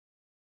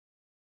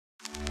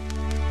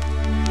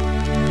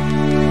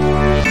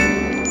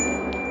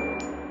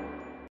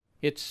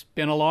It's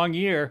been a long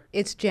year.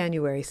 It's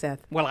January,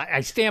 Seth. Well,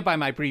 I stand by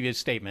my previous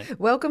statement.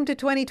 Welcome to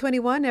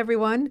 2021,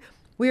 everyone.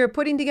 We are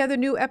putting together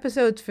new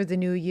episodes for the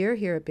new year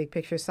here at Big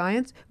Picture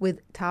Science with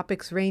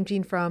topics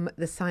ranging from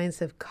the science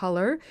of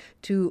color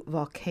to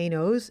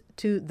volcanoes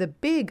to the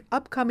big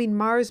upcoming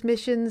Mars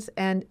missions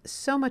and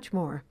so much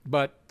more.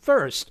 But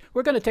first,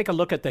 we're going to take a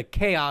look at the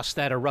chaos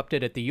that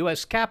erupted at the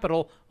U.S.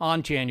 Capitol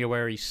on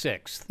January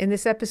 6th. In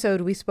this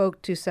episode, we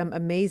spoke to some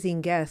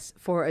amazing guests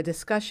for a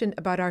discussion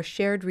about our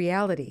shared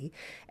reality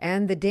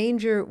and the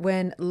danger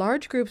when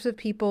large groups of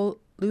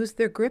people lose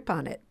their grip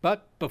on it.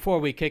 But before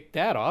we kick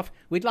that off,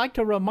 we'd like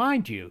to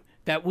remind you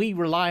that we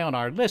rely on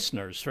our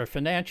listeners for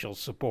financial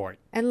support.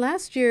 And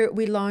last year,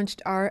 we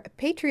launched our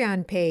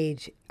Patreon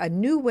page, a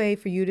new way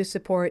for you to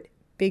support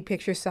Big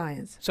Picture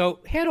Science. So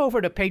head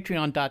over to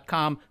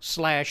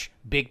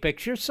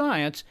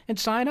patreon.com/bigpicturescience and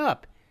sign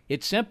up.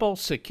 It's simple,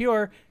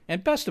 secure,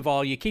 and best of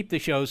all, you keep the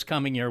shows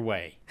coming your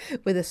way.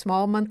 With a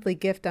small monthly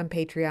gift on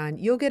Patreon,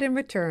 you'll get in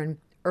return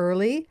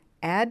early,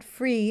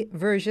 ad-free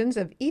versions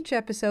of each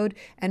episode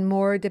and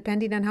more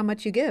depending on how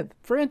much you give.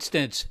 For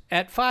instance,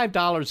 at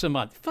 $5 a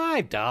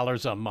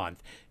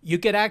month, you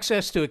get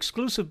access to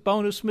exclusive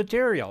bonus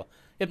material.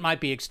 It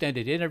might be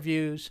extended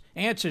interviews,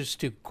 answers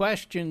to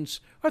questions,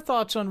 or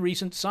thoughts on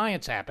recent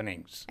science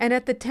happenings. And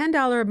at the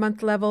 $10 a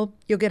month level,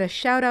 you'll get a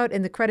shout out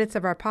in the credits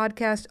of our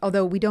podcast,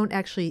 although we don't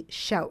actually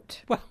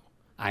shout. Well,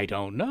 I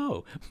don't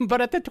know. But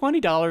at the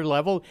 $20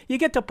 level, you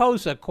get to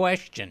pose a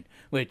question,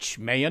 which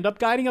may end up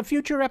guiding a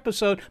future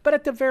episode, but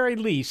at the very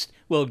least,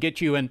 will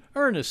get you an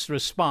earnest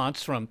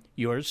response from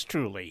yours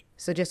truly.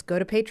 So just go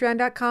to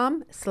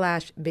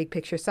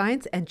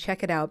patreon.com/bigpicturescience and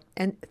check it out.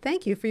 And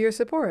thank you for your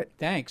support.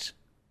 Thanks.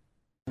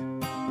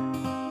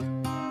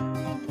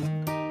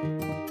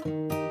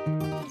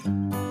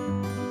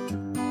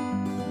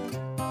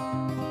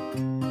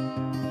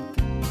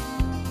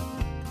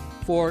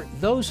 For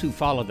those who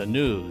follow the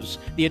news,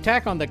 the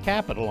attack on the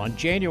Capitol on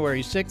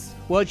January 6th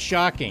was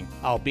shocking,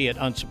 albeit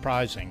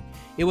unsurprising.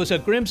 It was a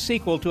grim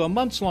sequel to a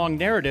months-long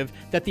narrative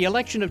that the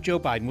election of Joe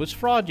Biden was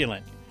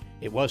fraudulent.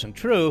 It wasn't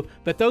true,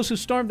 but those who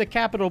stormed the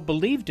Capitol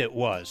believed it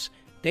was.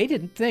 They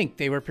didn't think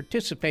they were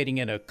participating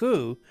in a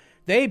coup.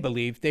 They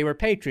believed they were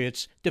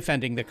patriots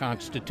defending the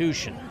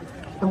Constitution.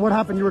 And what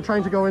happened? You were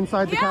trying to go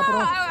inside the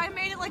Capitol? Yeah, I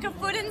made it like a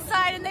foot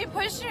inside, and they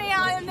pushed me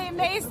out, and they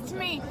maced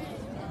me.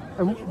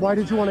 And why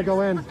did you want to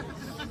go in?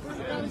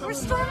 We're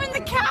storming the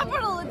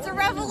Capitol. It's a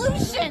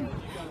revolution.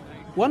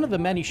 One of the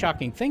many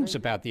shocking things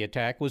about the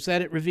attack was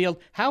that it revealed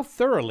how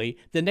thoroughly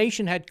the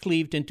nation had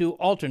cleaved into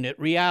alternate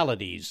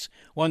realities,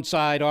 one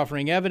side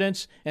offering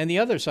evidence and the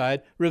other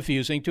side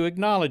refusing to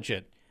acknowledge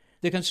it.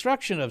 The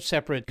construction of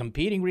separate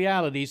competing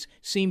realities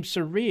seems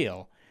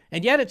surreal,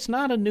 and yet it's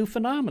not a new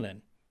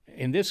phenomenon.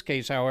 In this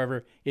case,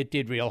 however, it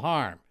did real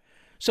harm.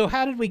 So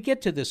how did we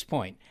get to this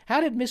point? How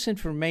did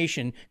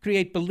misinformation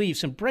create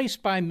beliefs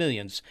embraced by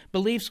millions,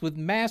 beliefs with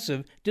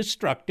massive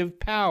destructive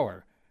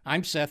power?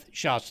 I'm Seth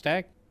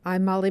Shostak.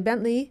 I'm Molly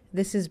Bentley.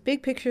 This is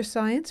Big Picture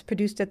Science,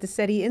 produced at the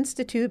SETI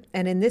Institute,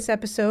 and in this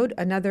episode,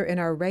 another in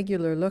our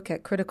regular look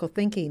at critical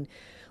thinking.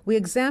 We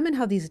examine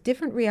how these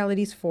different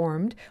realities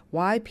formed,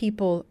 why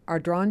people are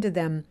drawn to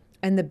them,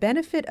 and the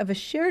benefit of a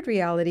shared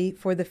reality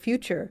for the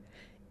future.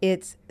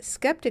 It's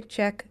Skeptic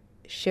Check,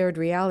 Shared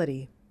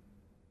Reality.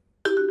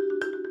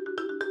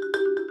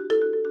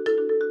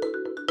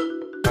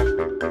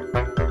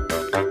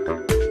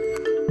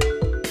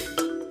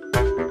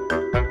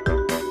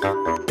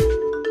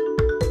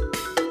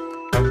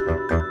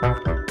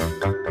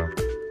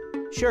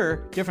 Sure,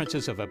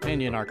 differences of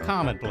opinion are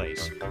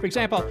commonplace. For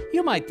example,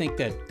 you might think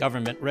that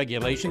government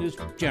regulation is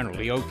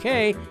generally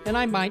okay, and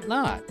I might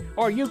not.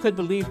 Or you could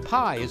believe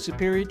pie is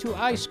superior to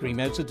ice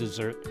cream as a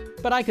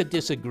dessert, but I could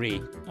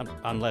disagree,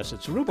 unless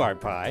it's rhubarb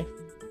pie.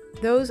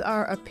 Those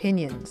are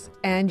opinions,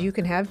 and you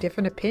can have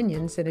different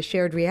opinions in a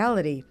shared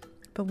reality.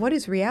 But what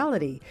is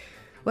reality?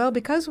 Well,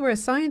 because we're a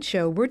science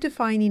show, we're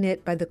defining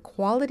it by the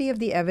quality of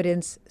the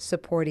evidence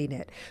supporting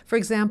it. For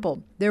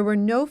example, there were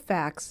no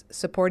facts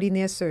supporting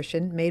the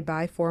assertion made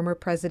by former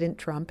President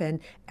Trump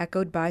and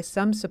echoed by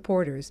some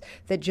supporters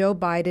that Joe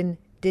Biden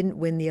didn't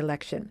win the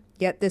election.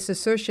 Yet this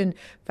assertion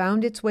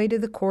found its way to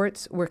the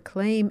courts where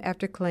claim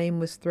after claim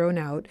was thrown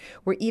out,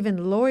 where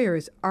even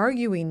lawyers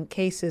arguing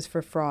cases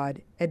for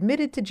fraud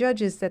admitted to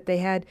judges that they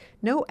had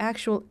no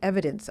actual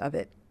evidence of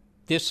it.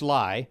 This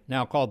lie,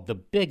 now called the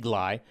Big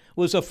Lie,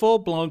 was a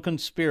full-blown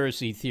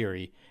conspiracy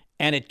theory,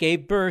 and it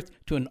gave birth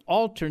to an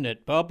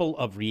alternate bubble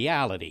of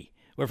reality,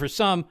 where for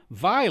some,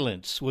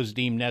 violence was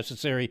deemed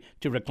necessary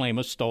to reclaim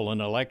a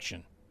stolen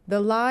election.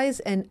 The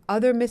lies and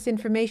other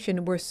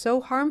misinformation were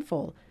so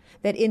harmful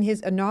that in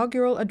his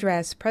inaugural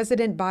address,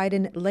 President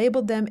Biden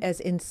labeled them as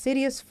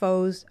insidious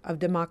foes of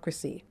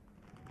democracy.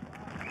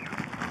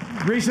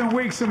 Recent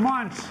weeks and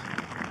months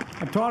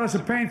have taught us a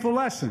painful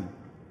lesson.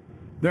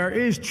 There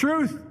is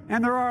truth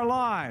and there are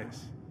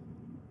lies.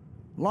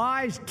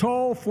 Lies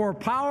told for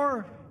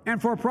power and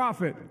for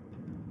profit.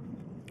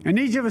 And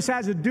each of us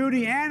has a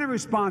duty and a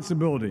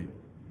responsibility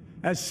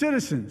as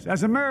citizens,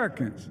 as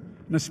Americans,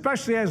 and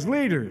especially as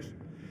leaders,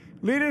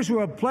 leaders who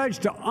have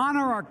pledged to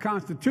honor our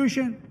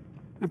Constitution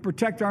and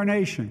protect our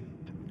nation,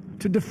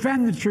 to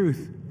defend the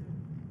truth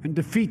and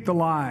defeat the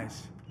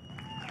lies.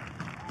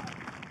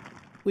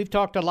 We've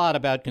talked a lot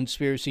about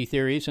conspiracy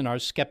theories in our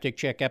Skeptic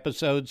Check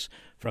episodes,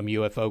 from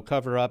UFO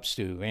cover-ups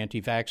to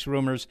anti-vax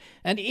rumors.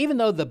 And even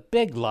though the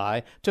big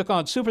lie took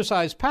on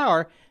supersized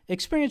power,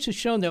 experience has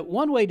shown that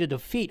one way to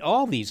defeat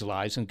all these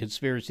lies and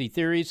conspiracy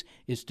theories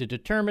is to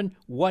determine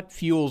what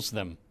fuels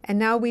them. And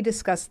now we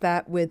discuss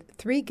that with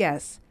three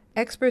guests,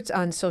 experts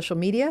on social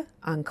media,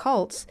 on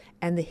cults,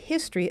 and the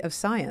history of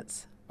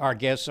science. Our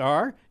guests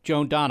are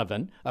Joan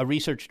Donovan, a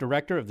research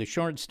director of the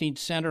Shorenstein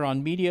Center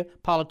on Media,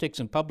 Politics,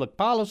 and Public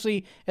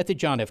Policy at the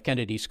John F.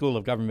 Kennedy School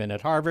of Government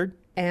at Harvard.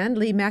 And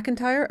Lee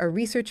McIntyre, a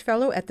research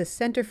fellow at the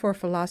Center for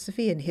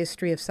Philosophy and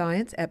History of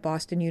Science at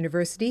Boston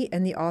University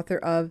and the author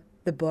of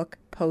the book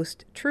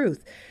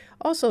Post-Truth.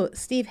 Also,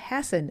 Steve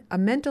Hassan, a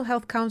mental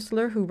health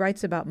counselor who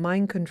writes about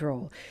mind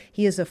control.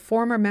 He is a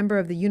former member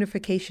of the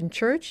Unification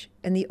Church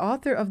and the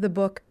author of the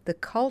book The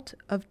Cult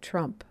of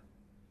Trump.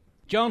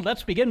 Joan,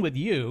 let's begin with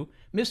you.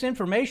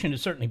 Misinformation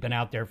has certainly been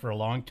out there for a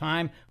long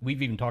time.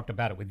 We've even talked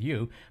about it with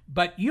you.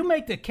 But you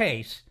make the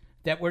case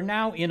that we're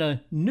now in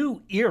a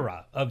new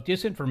era of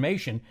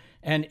disinformation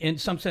and in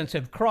some sense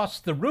have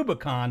crossed the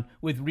Rubicon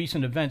with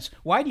recent events.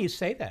 Why do you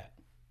say that?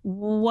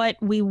 What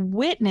we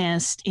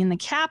witnessed in the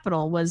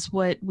Capitol was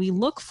what we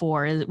look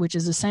for, which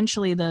is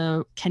essentially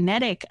the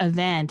kinetic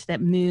event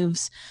that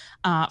moves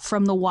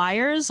from the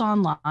wires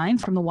online,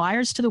 from the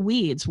wires to the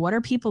weeds. What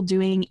are people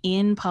doing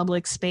in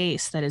public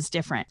space that is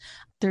different?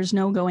 There's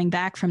no going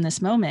back from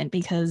this moment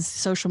because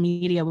social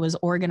media was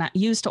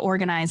used to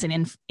organize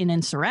an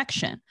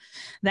insurrection.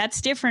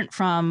 That's different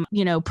from,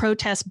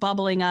 protests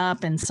bubbling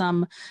up and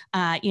some,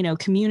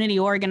 community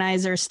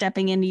organizer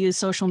stepping in to use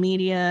social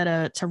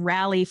media to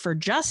rally for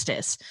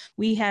justice.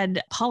 We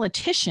had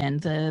politician,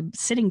 the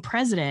sitting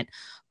president,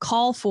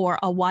 call for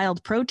a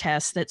wild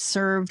protest that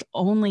served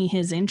only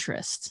his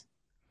interests.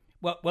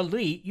 Well,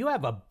 Lee, you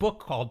have a book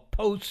called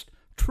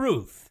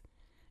Post-Truth.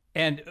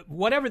 And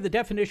whatever the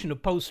definition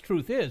of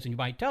post-truth is, and you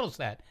might tell us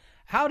that,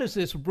 how does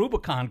this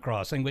Rubicon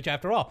crossing, which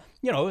after all,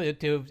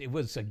 it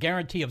was a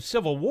guarantee of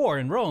civil war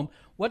in Rome,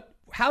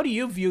 how do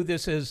you view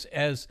this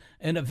as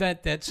an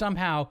event that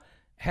somehow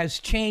has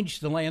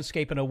changed the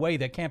landscape in a way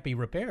that can't be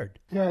repaired?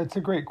 Yeah, it's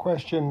a great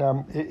question.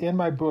 In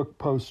my book,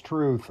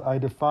 Post-Truth, I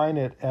define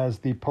it as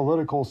the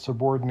political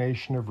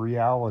subordination of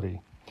reality.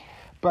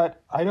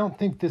 But I don't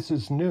think this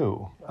is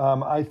new.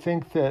 I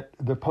think that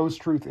the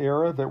post-truth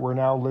era that we're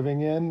now living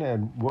in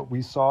and what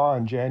we saw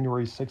on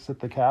January 6th at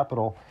the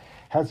Capitol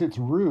has its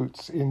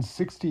roots in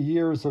 60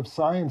 years of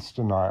science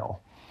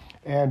denial.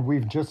 And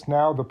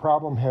the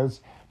problem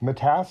has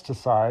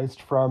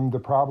metastasized from the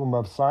problem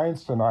of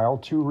science denial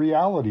to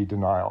reality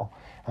denial.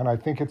 And I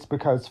think it's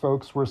because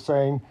folks were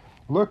saying,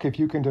 look, if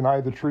you can deny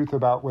the truth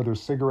about whether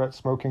cigarette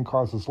smoking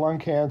causes lung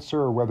cancer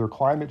or whether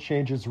climate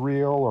change is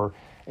real or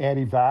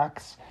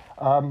anti-vax,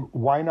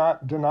 why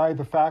not deny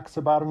the facts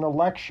about an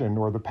election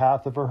or the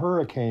path of a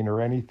hurricane or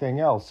anything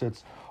else?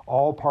 It's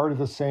all part of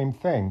the same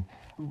thing.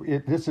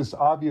 This is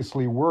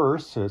obviously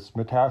worse, as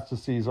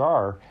metastases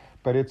are,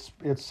 but it's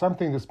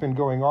something that's been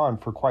going on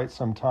for quite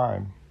some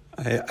time.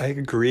 I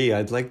agree.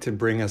 I'd like to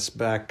bring us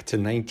back to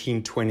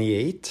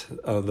 1928,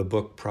 the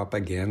book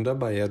Propaganda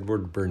by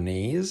Edward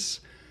Bernays.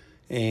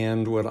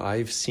 And what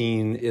I've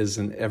seen is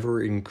an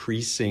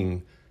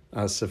ever-increasing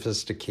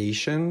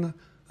sophistication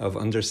of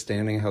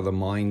understanding how the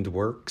mind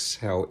works,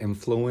 how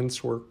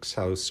influence works,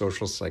 how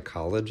social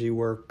psychology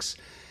works.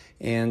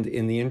 And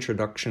in the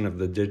introduction of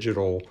the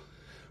digital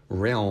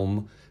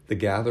realm, the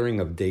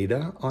gathering of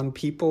data on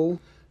people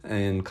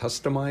and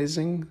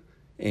customizing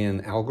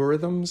and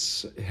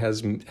algorithms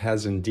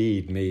has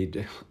indeed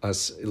made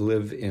us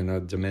live in a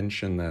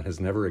dimension that has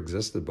never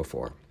existed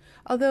before.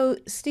 Although,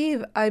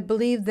 Steve, I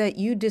believe that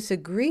you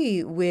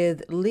disagree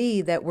with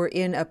Lee that we're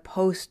in a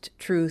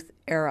post-truth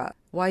era.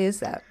 Why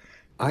is that?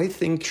 I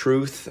think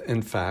truth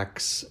and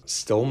facts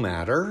still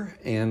matter,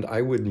 and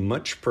I would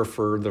much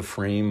prefer the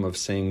frame of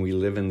saying we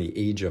live in the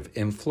age of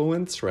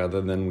influence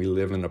rather than we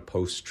live in a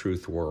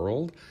post-truth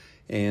world.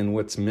 And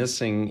what's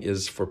missing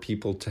is for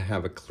people to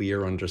have a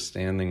clear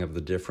understanding of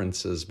the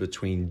differences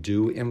between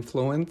due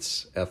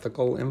influence,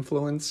 ethical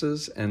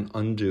influences, and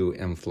undue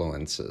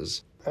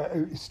influences.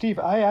 Steve,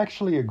 I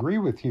actually agree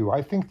with you.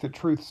 I think that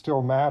truth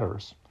still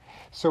matters.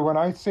 So when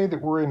I say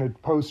that we're in a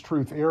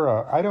post-truth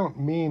era, I don't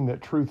mean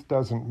that truth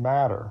doesn't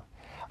matter.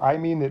 I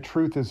mean that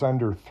truth is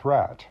under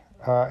threat.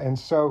 And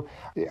so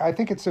I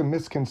think it's a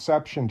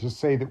misconception to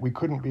say that we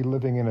couldn't be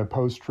living in a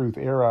post-truth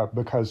era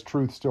because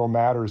truth still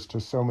matters to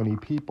so many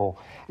people.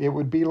 It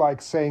would be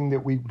like saying that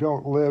we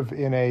don't live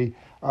in a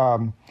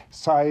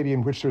society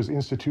in which there's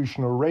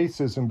institutional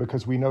racism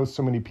because we know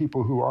so many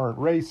people who aren't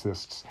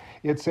racists.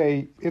 It's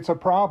a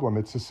problem.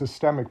 It's a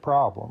systemic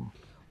problem.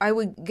 I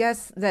would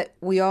guess that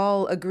we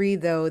all agree,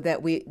 though,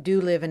 that we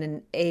do live in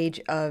an age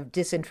of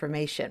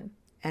disinformation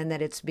and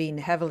that it's being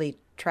heavily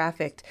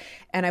trafficked.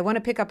 And I want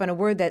to pick up on a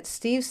word that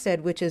Steve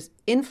said, which is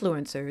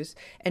influencers.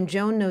 And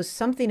Joan knows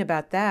something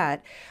about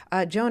that.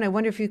 Joan, I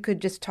wonder if you could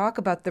just talk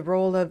about the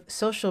role of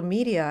social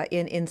media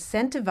in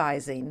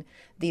incentivizing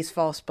these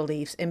false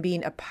beliefs and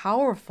being a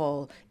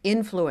powerful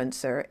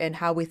influencer and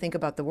how we think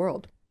about the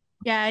world.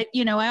 Yeah,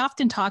 I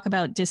often talk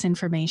about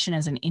disinformation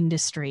as an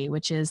industry,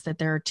 which is that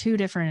there are two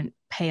different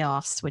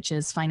payoffs, which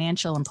is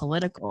financial and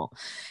political.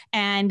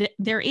 And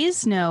there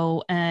is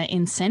no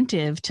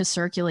incentive to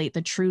circulate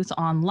the truth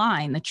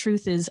online. The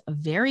truth is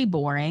very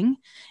boring.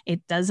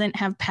 It doesn't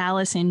have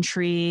palace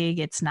intrigue.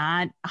 It's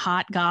not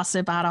hot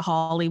gossip out of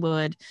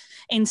Hollywood.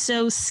 And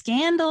so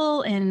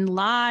scandal and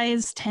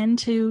lies tend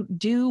to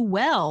do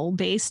well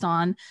based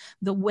on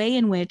the way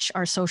in which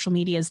our social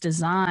media is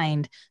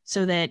designed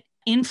so that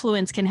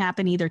influence can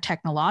happen either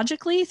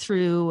technologically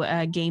through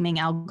gaming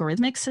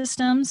algorithmic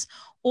systems,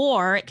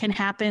 or it can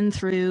happen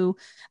through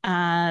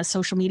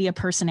social media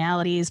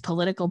personalities,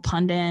 political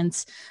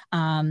pundits,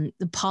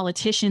 the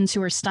politicians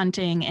who are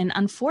stunting, and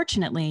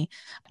unfortunately,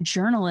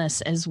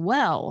 journalists as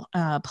well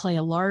play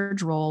a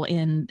large role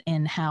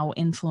in how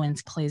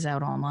influence plays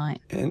out online.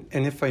 And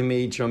if I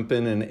may jump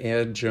in and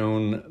add,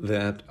 Joan,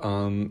 that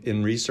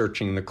in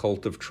researching the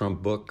Cult of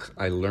Trump book,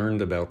 I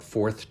learned about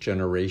fourth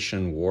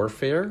generation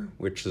warfare,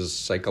 which is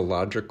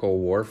psychological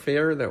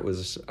warfare that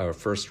was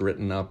first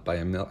written up by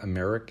an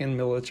American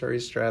military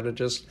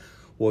strategist,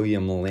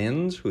 William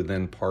Lind, who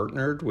then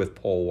partnered with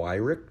Paul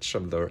Weyrich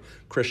of the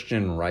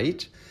Christian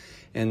right.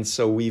 And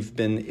so we've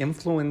been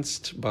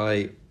influenced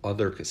by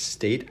other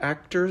state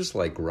actors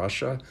like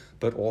Russia,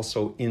 but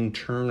also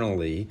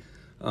internally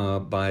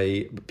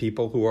by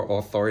people who are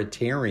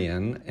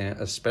authoritarian,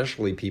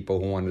 especially people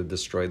who want to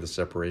destroy the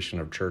separation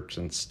of church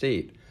and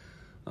state,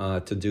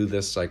 to do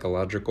this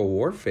psychological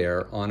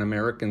warfare on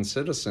American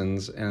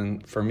citizens.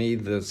 And for me,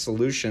 the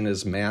solution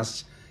is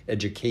mass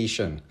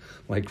education,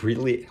 like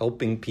really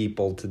helping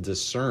people to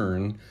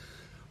discern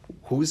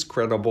who's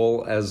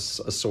credible as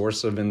a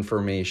source of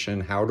information,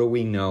 how do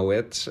we know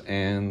it,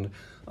 and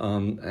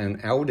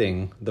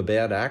outing the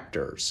bad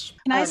actors.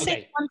 Can I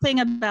say one thing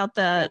about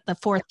the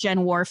fourth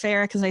gen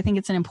warfare? Because I think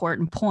it's an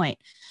important point,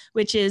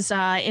 which is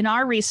in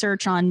our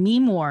research on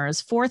meme wars,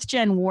 fourth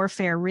gen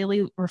warfare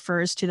really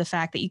refers to the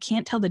fact that you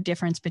can't tell the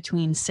difference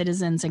between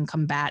citizens and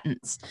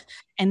combatants.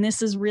 And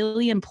this is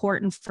really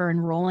important for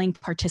enrolling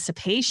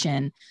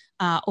participation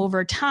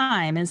over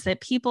time, is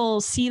that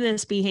people see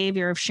this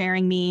behavior of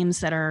sharing memes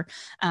that are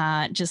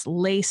just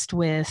laced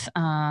with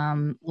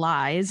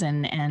lies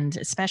and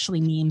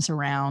especially memes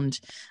around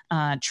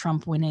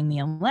Trump winning the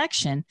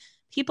election.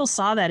 People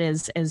saw that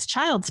as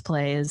child's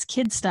play, as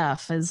kid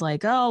stuff, as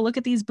like, oh, look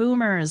at these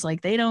boomers,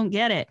 like they don't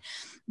get it.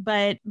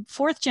 But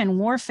fourth gen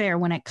warfare,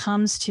 when it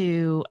comes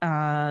to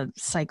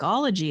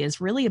psychology,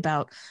 is really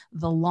about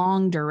the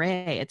longue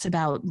durée. It's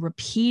about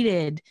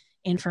repeated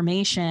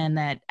information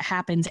that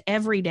happens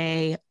every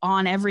day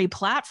on every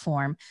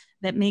platform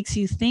that makes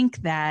you think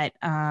that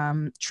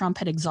Trump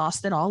had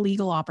exhausted all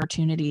legal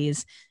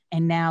opportunities,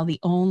 and now the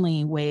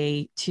only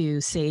way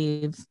to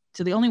save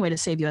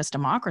U.S.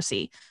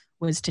 democracy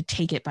was to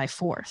take it by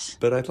force.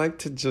 But I'd like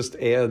to just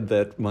add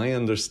that my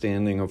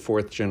understanding of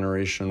fourth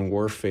generation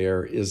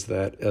warfare is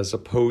that as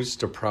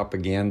opposed to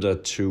propaganda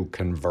to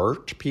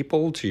convert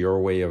people to your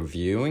way of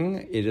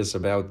viewing, it is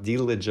about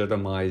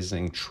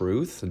delegitimizing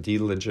truth,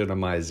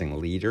 delegitimizing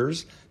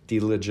leaders,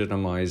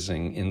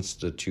 delegitimizing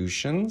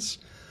institutions,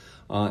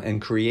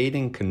 and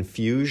creating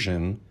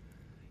confusion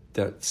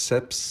that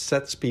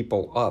sets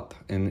people up.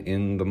 And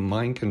in the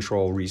mind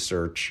control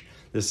research,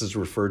 this is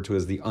referred to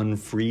as the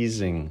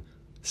unfreezing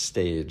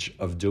stage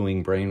of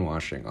doing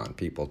brainwashing on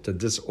people, to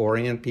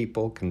disorient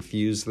people,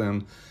 confuse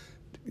them,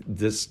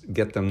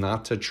 get them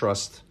not to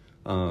trust,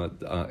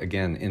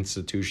 again,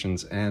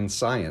 institutions and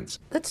science.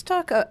 Let's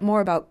talk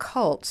more about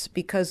cults,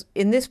 because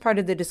in this part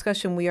of the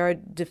discussion, we are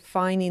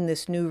defining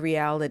this new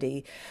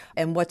reality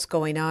and what's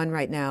going on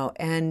right now.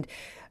 And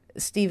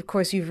Steve, of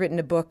course, you've written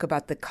a book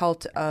about the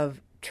cult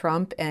of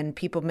Trump, and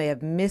people may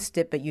have missed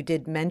it, but you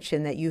did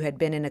mention that you had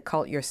been in a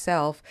cult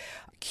yourself.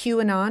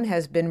 QAnon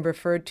has been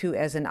referred to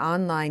as an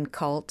online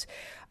cult.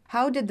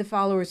 How did the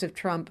followers of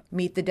Trump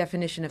meet the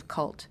definition of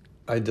cult?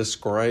 I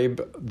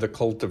describe the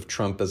cult of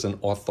Trump as an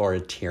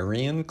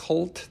authoritarian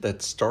cult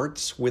that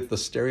starts with the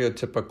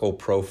stereotypical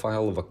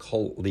profile of a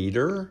cult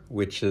leader,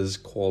 which is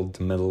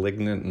called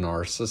malignant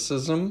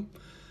narcissism.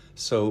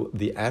 So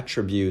the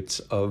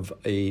attributes of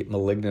a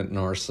malignant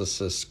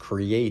narcissist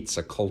creates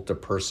a cult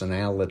of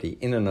personality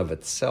in and of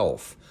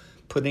itself.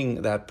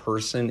 Putting that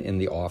person in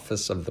the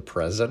office of the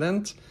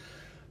president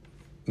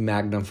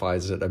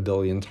magnifies it 1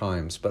 billion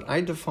times. But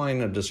I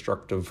define a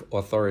destructive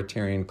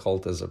authoritarian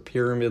cult as a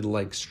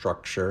pyramid-like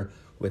structure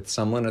with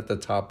someone at the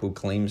top who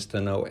claims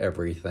to know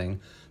everything,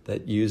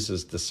 that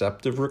uses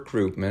deceptive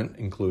recruitment,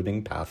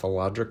 including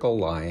pathological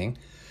lying,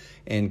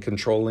 and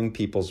controlling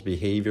people's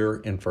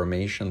behavior,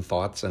 information,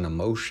 thoughts, and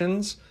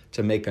emotions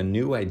to make a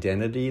new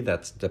identity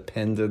that's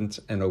dependent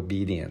and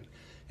obedient.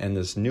 And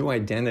this new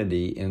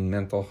identity in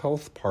mental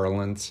health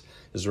parlance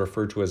is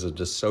referred to as a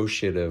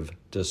dissociative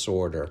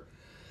disorder.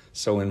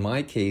 So in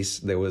my case,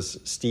 there was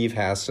Steve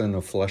Hassan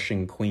of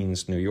Flushing,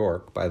 Queens, New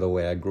York. By the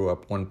way, I grew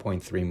up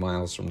 1.3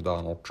 miles from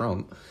Donald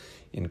Trump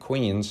in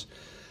Queens.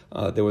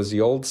 There was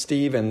the old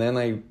Steve, and then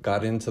I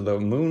got into the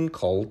Moon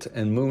cult,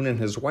 and Moon and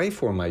his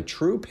wife were my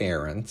true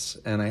parents,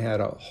 and I had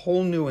a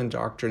whole new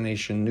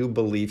indoctrination, new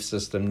belief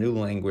system, new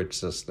language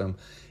system,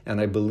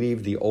 and I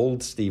believed the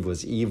old Steve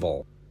was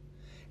evil.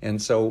 And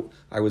so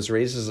I was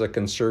raised as a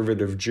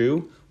conservative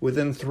Jew.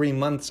 Within 3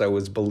 months, I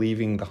was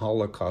believing the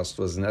Holocaust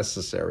was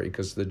necessary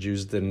because the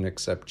Jews didn't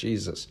accept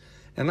Jesus.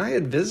 And I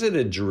had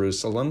visited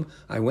Jerusalem.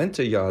 I went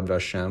to Yad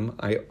Vashem.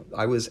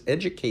 I was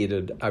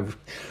educated. I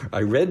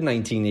read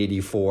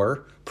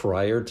 1984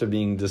 prior to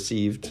being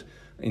deceived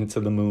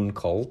into the Moon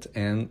cult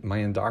and my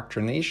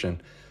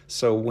indoctrination.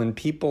 So when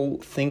people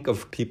think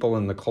of people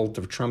in the cult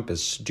of Trump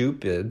as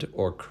stupid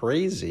or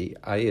crazy,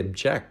 I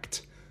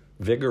object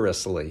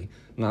vigorously.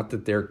 Not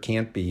that there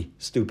can't be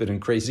stupid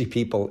and crazy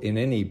people in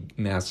any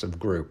massive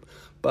group,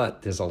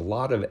 but there's a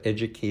lot of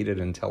educated,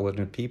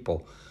 intelligent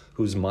people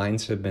whose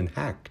minds have been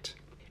hacked.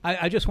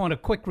 I just want a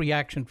quick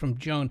reaction from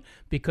Joan,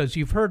 because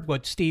you've heard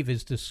what Steve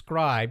has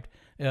described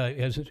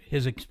as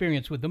his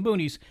experience with the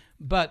Moonies,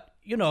 but,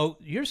 you know,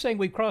 you're saying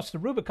we crossed the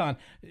Rubicon.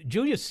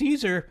 Julius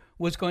Caesar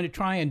was going to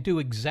try and do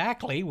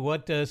exactly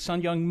what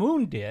Sun Myung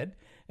Moon did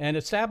and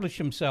establish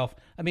himself.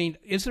 I mean,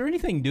 is there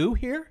anything new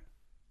here?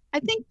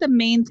 I think the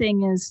main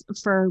thing is,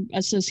 for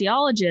a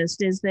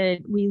sociologist, is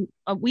that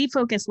we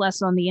focus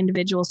less on the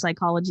individual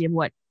psychology of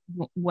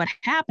what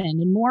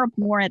happened, and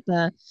more at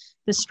the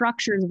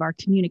structures of our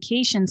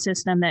communication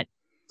system that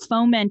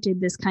fomented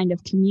this kind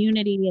of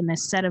community and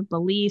this set of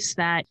beliefs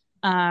that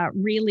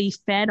really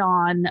fed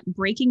on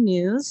breaking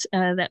news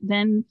that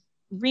then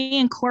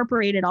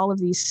reincorporated all of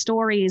these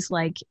stories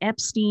like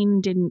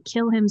Epstein didn't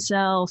kill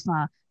himself,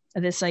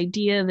 this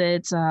idea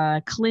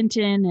that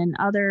Clinton and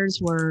others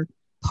were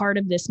part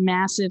of this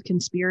massive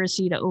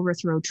conspiracy to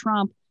overthrow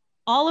Trump.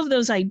 All of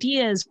those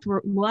ideas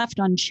were left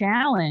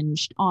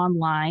unchallenged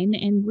online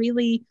and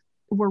really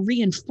were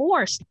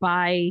reinforced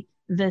by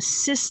the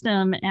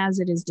system as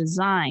it is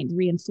designed,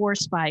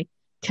 reinforced by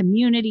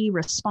community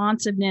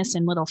responsiveness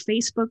and little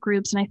Facebook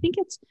groups. And I think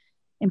it's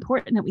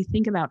important that we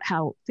think about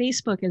how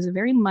Facebook is a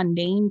very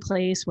mundane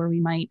place where we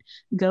might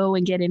go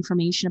and get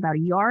information about a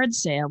yard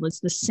sale. It's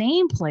the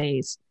same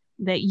place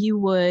that you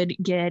would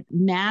get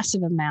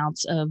massive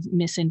amounts of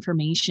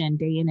misinformation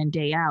day in and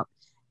day out.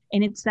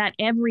 And it's that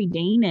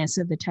everydayness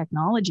of the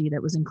technology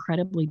that was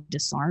incredibly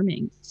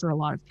disarming for a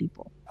lot of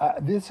people.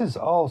 This is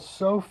all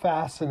so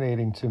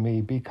fascinating to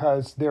me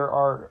because there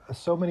are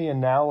so many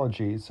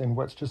analogies in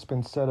what's just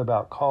been said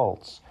about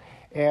cults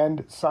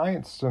and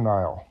science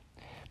denial.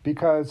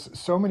 Because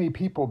so many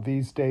people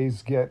these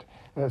days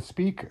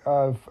speak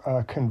of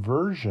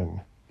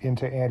conversion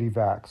into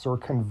anti-vax or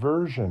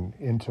conversion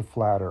into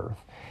flat earth.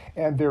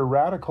 And they're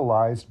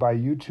radicalized by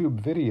YouTube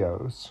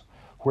videos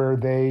where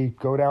they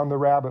go down the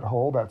rabbit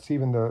hole. That's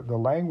even the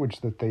language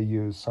that they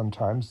use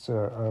sometimes.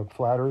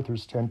 Flat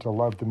earthers tend to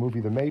love the movie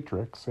The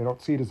Matrix. They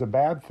don't see it as a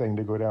bad thing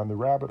to go down the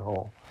rabbit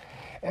hole.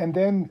 And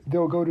then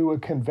they'll go to a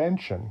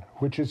convention,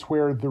 which is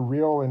where the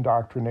real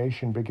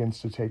indoctrination begins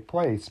to take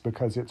place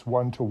because it's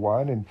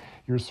one-to-one and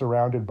you're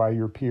surrounded by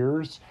your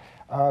peers.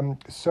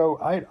 So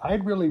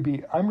I'm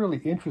really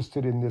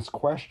interested in this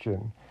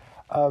question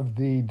of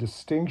the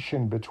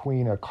distinction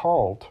between a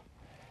cult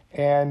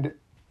and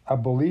a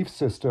belief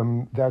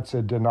system that's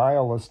a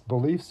denialist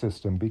belief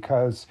system,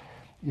 because,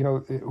 you know,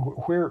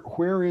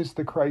 where is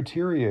the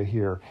criteria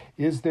here?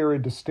 Is there a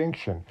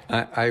distinction?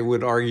 I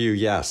would argue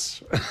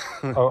yes.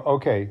 Oh,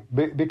 okay,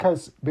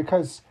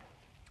 because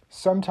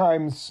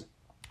sometimes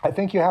I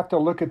think you have to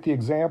look at the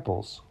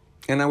examples.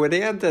 And I would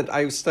add that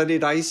I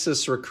studied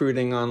ISIS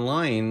recruiting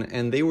online,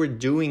 and they were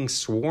doing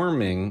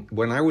swarming.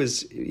 When I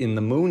was in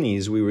the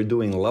Moonies, we were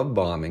doing love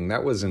bombing.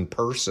 That was in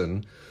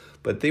person.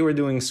 But they were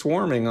doing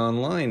swarming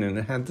online, and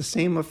it had the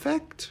same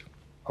effect.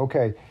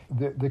 Okay.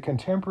 The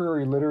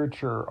contemporary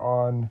literature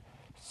on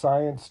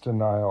science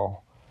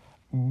denial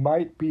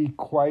might be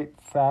quite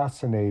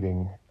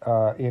fascinating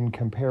in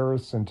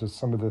comparison to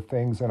some of the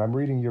things. And I'm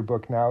reading your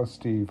book now,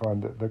 Steve,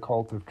 on the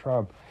cult of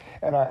Trump.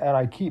 And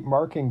I keep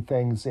marking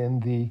things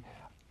on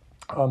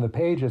the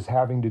pages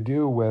having to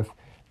do with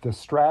the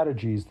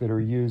strategies that are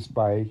used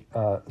by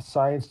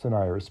science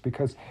deniers,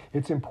 because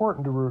it's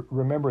important to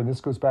remember, and this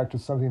goes back to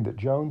something that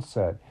Joan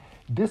said,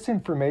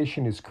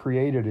 disinformation is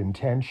created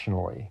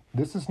intentionally.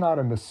 This is not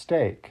a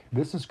mistake.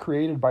 This is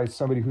created by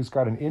somebody who's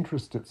got an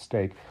interest at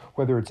stake,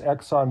 whether it's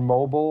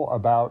ExxonMobil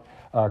about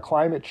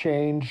climate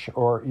change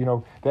or, you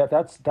know,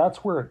 that's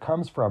where it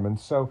comes from. And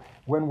so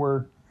when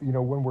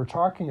we're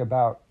talking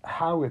about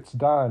how it's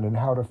done and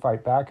how to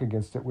fight back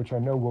against it, which I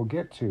know we'll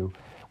get to,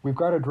 we've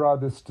got to draw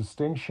this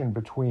distinction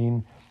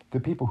between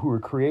the people who are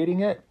creating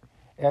it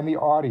and the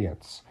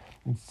audience.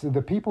 And so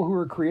the people who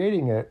are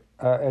creating it,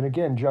 and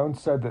again, Joan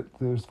said that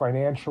there's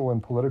financial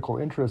and political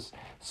interests.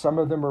 Some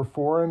of them are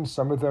foreign,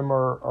 some of them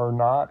are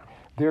not.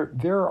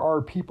 There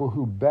are people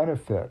who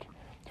benefit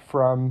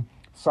from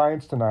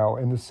science denial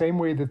in the same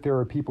way that there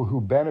are people who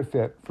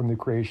benefit from the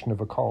creation of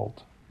a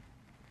cult.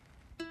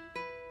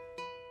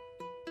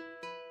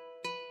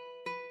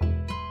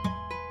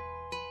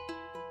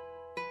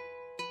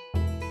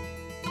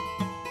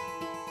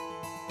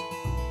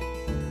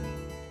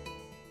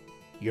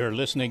 You're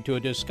listening to a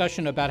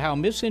discussion about how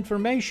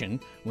misinformation,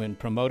 when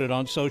promoted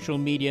on social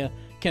media,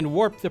 can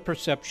warp the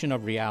perception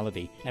of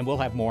reality, and we'll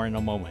have more in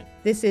a moment.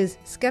 This is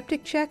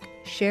Skeptic Check,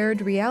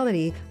 Shared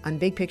Reality on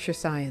Big Picture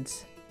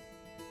Science.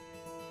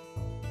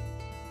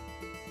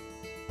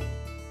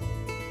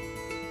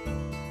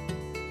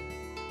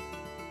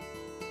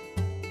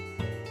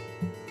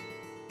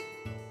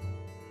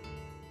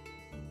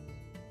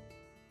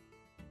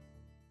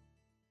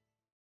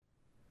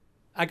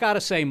 I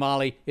gotta say,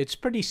 Molly, it's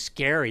pretty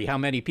scary how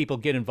many people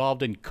get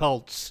involved in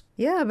cults.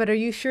 Yeah, but are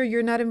you sure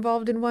you're not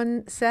involved in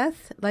one,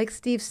 Seth? Like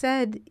Steve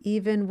said,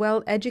 even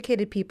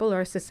well-educated people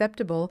are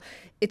susceptible.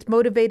 It's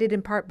motivated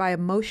in part by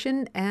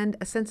emotion and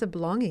a sense of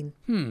belonging.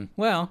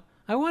 Well,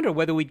 I wonder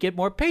whether we'd get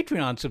more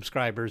Patreon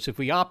subscribers if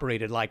we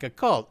operated like a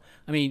cult.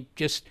 I mean,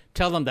 just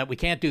tell them that we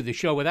can't do the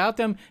show without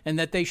them and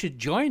that they should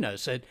join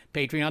us at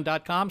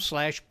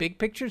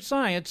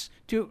patreon.com/bigpicturescience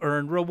to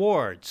earn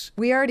rewards.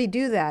 We already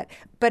do that,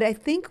 but I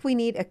think we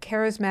need a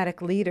charismatic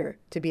leader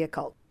to be a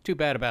cult. Too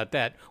bad about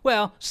that.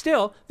 Well,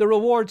 still, the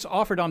rewards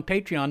offered on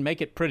Patreon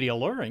make it pretty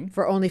alluring.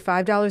 For only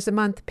 $5 a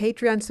month,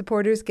 Patreon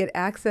supporters get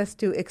access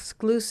to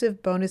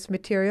exclusive bonus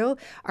material.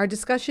 Our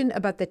discussion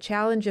about the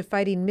challenge of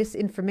fighting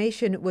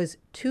misinformation was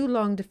too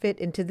long to fit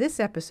into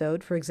this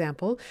episode, for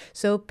example,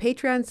 so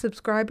Patreon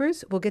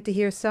subscribers will get to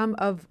hear some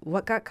of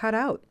what got cut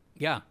out.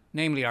 Yeah,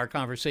 namely our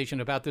conversation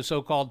about the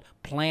so-called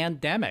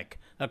plandemic,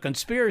 a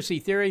conspiracy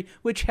theory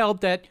which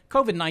held that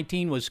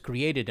COVID-19 was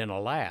created in a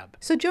lab.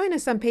 So join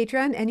us on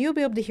Patreon and you'll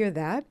be able to hear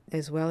that,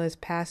 as well as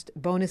past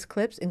bonus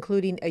clips,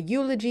 including a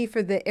eulogy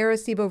for the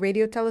Arecibo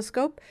radio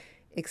telescope,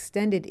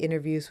 extended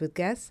interviews with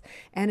guests,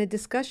 and a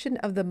discussion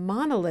of the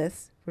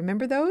monoliths,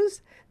 remember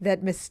those?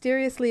 That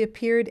mysteriously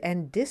appeared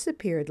and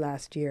disappeared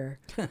last year.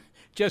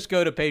 Just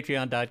go to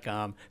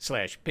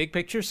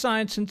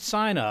patreon.com/bigpicturescience and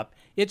sign up.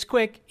 It's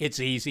quick, it's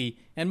easy,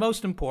 and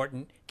most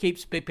important,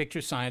 keeps Big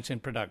Picture Science in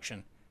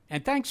production.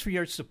 And thanks for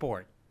your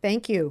support.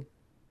 Thank you.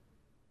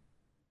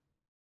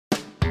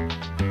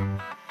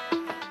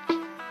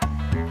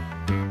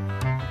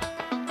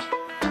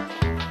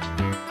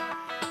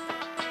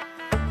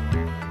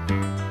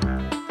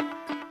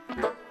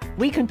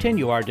 We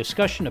continue our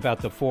discussion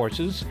about the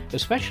forces,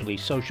 especially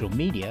social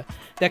media,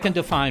 that can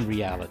define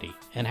reality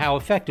and how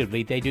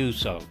effectively they do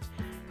so.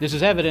 This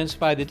is evidenced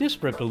by the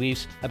disparate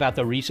beliefs about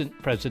the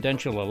recent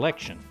presidential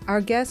election.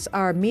 Our guests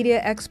are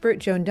media expert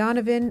Joan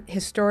Donovan,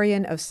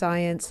 historian of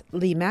science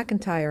Lee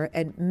McIntyre,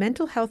 and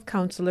mental health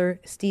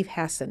counselor Steve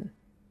Hassan.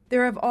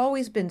 There have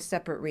always been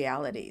separate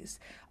realities.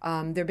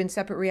 There have been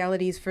separate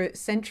realities for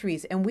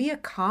centuries, and we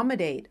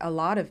accommodate a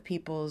lot of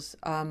people's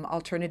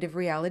alternative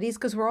realities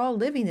because we're all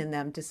living in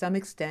them to some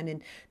extent.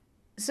 And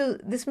so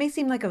this may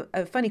seem like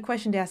a funny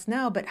question to ask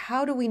now, but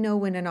how do we know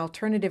when an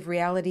alternative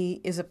reality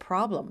is a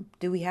problem?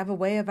 Do we have a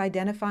way of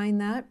identifying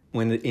that?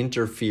 When it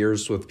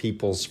interferes with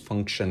people's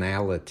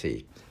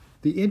functionality.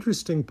 The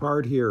interesting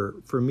part here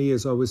for me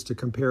is always to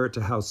compare it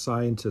to how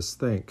scientists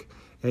think.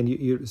 And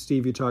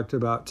Steve, you talked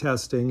about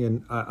testing,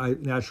 and I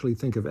naturally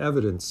think of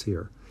evidence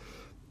here.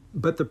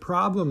 But the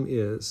problem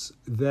is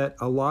that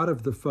a lot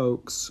of the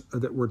folks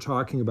that we're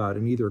talking about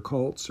in either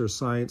cults or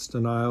science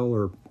denial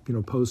or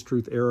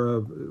post-truth era,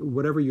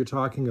 whatever you're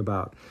talking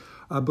about,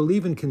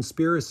 believe in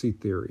conspiracy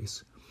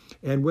theories.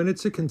 And when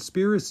it's a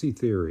conspiracy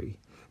theory,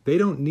 they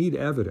don't need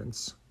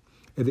evidence.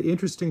 And the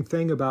interesting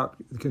thing about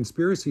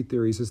conspiracy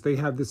theories is they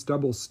have this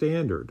double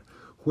standard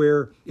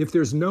where if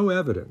there's no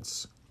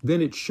evidence,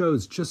 then it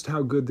shows just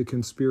how good the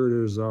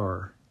conspirators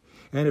are.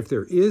 And if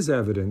there is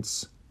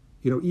evidence,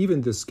 even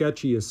the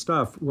sketchiest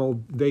stuff,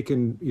 well, they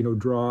can,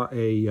 draw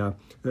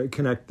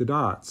connect the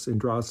dots and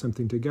draw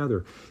something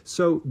together.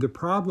 So the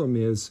problem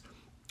is,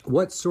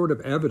 what sort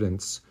of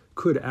evidence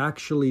could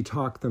actually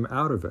talk them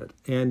out of it?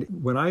 And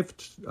when I've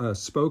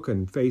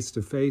spoken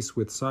face-to-face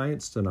with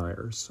science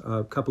deniers,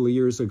 a couple of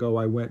years ago,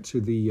 I went to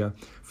the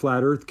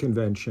Flat Earth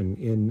Convention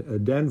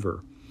in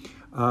Denver.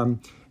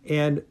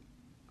 And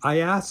I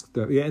asked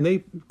them, and they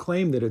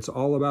claim that it's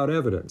all about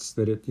evidence,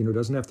 that it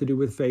doesn't have to do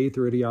with faith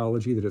or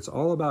ideology, that it's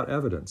all about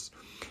evidence.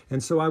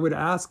 And so I would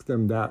ask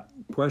them that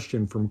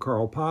question from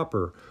Karl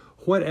Popper: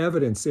 what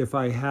evidence, if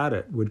I had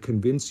it, would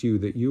convince you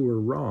that you were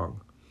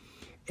wrong?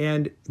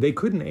 And they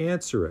couldn't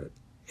answer it.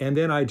 And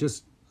then I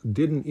just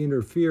didn't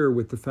interfere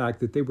with the fact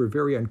that they were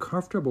very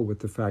uncomfortable with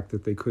the fact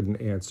that they couldn't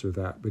answer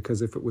that,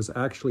 because if it was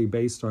actually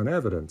based on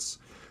evidence,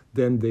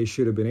 then they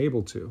should have been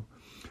able to.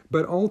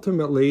 But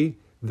ultimately,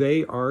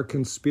 they are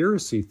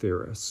conspiracy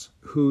theorists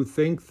who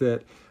think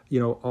that,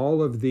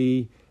 all of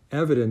the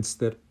evidence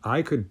that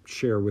I could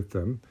share with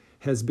them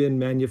has been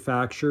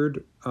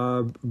manufactured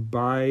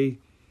by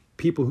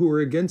people who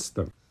are against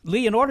them.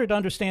 Lee, in order to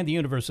understand the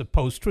universe of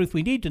post-truth,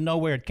 we need to know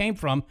where it came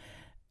from,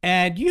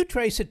 and you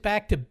trace it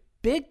back to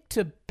big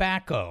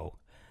tobacco.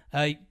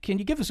 Can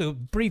you give us a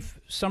brief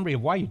summary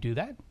of why you do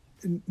that?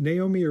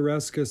 Naomi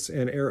Oreskes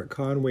and Eric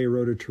Conway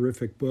wrote a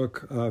terrific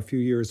book a few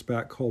years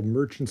back called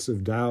Merchants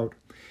of Doubt,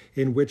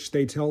 in which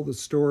they tell the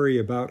story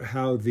about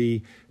how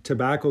the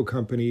tobacco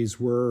companies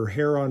were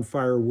hair on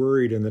fire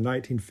worried in the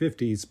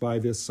 1950s by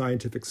this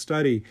scientific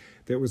study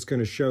that was going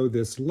to show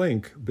this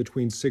link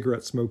between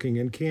cigarette smoking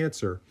and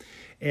cancer.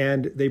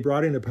 And they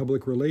brought in a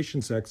public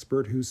relations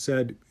expert who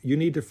said, you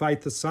need to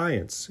fight the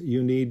science.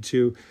 You need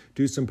to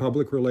do some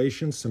public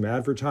relations, some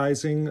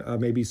advertising,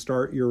 maybe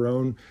start your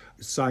own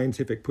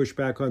scientific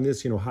pushback on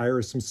this,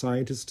 hire some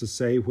scientists to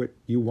say what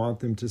you want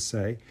them to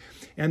say.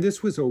 And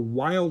this was a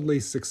wildly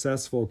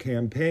successful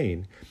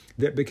campaign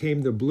that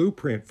became the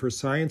blueprint for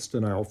science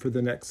denial for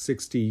the next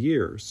 60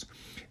 years.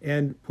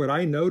 And what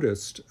I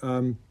noticed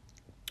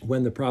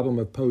when the problem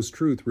of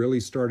post-truth really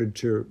started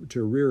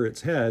to rear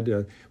its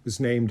head,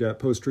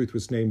 post-truth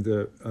was named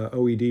the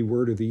OED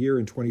Word of the Year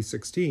in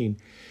 2016,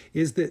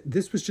 is that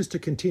this was just a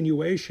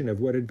continuation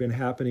of what had been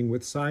happening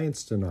with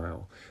science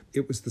denial.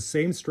 It was the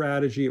same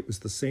strategy, it was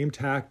the same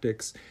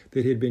tactics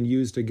that had been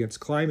used against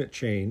climate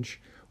change,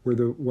 were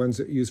the ones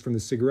that used from the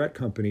cigarette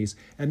companies,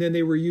 and then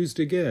they were used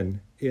again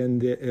in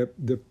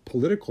the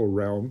political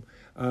realm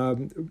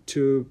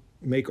to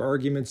make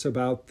arguments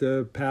about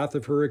the path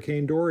of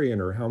Hurricane Dorian,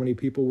 or how many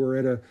people were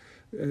at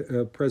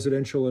a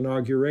presidential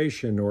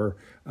inauguration, or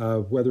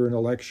whether an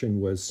election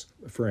was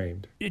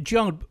framed.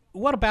 Joan,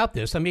 what about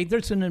this? I mean,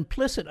 there's an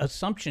implicit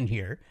assumption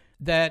here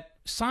that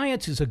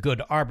science is a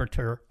good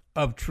arbiter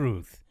of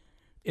truth.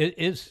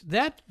 Is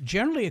that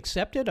generally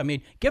accepted? I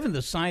mean, given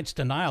the science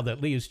denial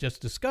that Lee has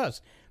just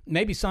discussed,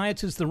 maybe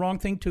science is the wrong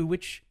thing to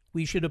which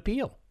we should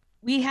appeal.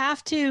 We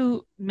have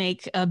to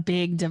make a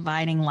big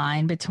dividing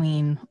line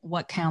between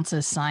what counts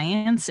as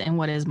science and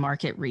what is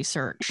market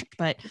research.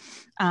 But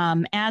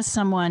as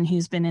someone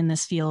who's been in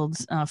this field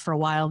for a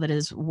while, that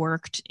has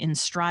worked and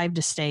strived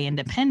to stay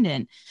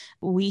independent,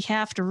 we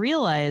have to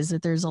realize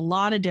that there's a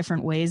lot of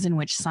different ways in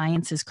which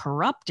science is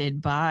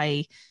corrupted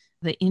by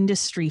the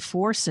industry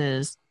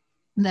forces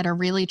that are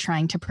really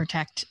trying to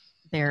protect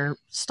their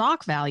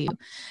stock value.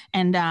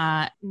 And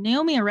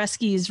Naomi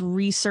Oreskes'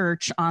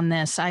 research on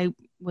this, I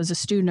was a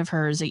student of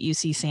hers at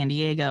UC San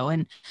Diego.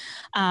 And,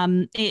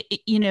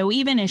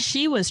 even as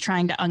she was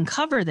trying to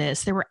uncover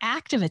this, there were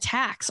active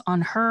attacks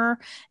on her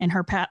and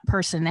her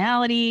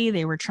personality.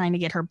 They were trying to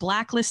get her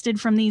blacklisted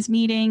from these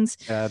meetings.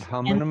 Ad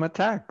hominem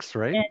attacks,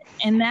 right?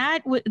 And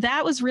that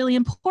was really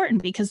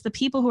important, because the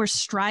people who are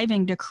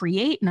striving to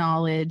create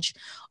knowledge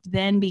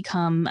then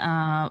become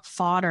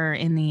fodder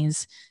in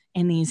these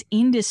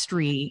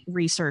industry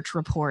research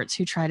reports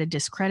who try to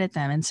discredit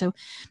them. And so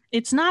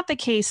it's not the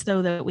case,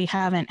 though, that we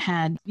haven't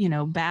had,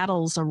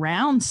 battles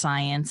around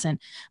science,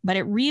 but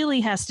it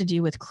really has to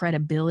do with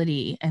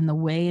credibility and the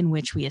way in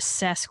which we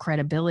assess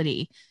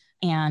credibility.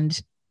 And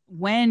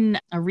when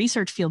a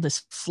research field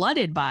is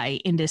flooded by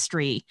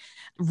industry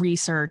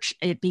research,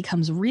 it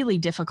becomes really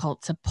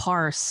difficult to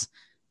parse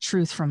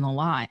truth from the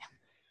lie.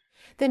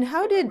 Then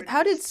how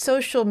did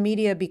social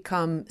media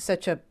become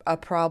such a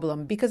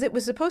problem? Because it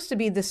was supposed to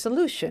be the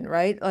solution,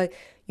 right? Like,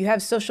 you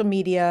have social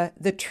media,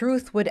 the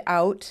truth would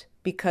out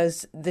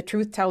because the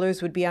truth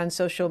tellers would be on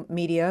social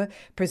media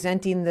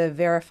presenting the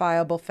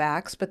verifiable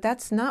facts, but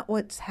that's not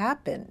what's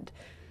happened.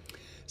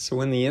 So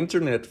when the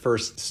internet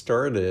first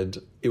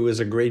started, it was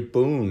a great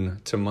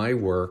boon to my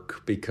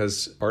work,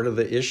 because part of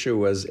the issue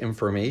was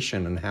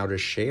information and how to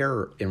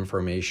share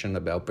information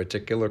about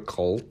particular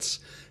cults,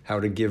 how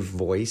to give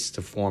voice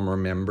to former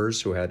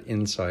members who had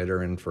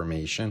insider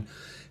information.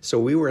 So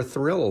we were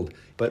thrilled.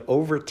 But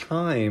over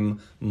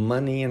time,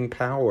 money and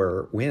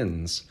power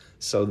wins.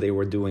 So they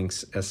were doing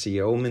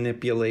SEO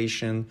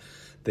manipulation.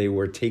 They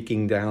were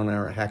hacking down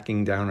our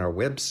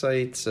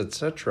websites,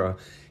 etc.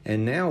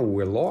 And now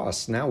we're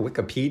lost. Now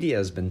Wikipedia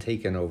has been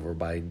taken over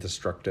by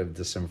destructive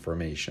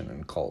disinformation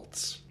and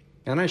cults.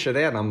 And I should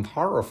add, I'm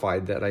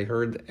horrified that I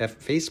heard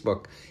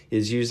Facebook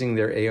is using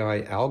their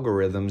AI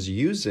algorithms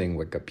using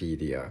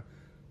Wikipedia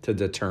to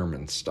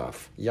determine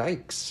stuff.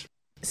 Yikes.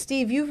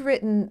 Steve, you've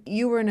written,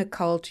 you were in a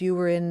cult, you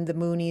were in the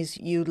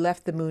Moonies, you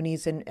left the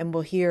Moonies, and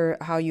we'll hear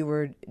how you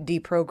were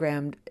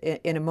deprogrammed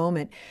in a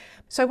moment.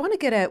 So I want to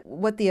get at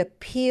what the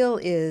appeal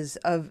is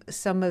of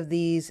some of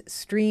these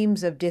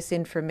streams of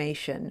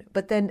disinformation.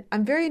 But then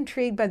I'm very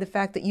intrigued by the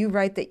fact that you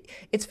write that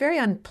it's very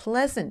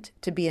unpleasant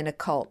to be in a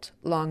cult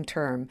long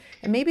term.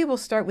 And maybe we'll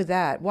start with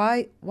that.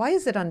 Why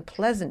is it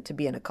unpleasant to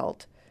be in a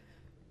cult?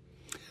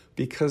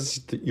 Because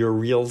your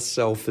real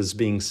self is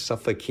being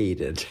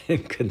suffocated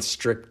and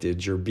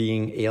constricted. You're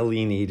being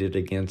alienated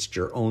against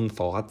your own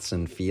thoughts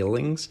and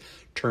feelings,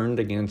 turned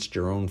against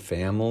your own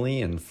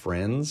family and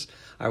friends.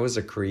 I was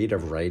a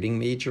creative writing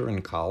major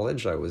in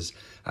college. I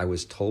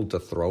was told to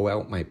throw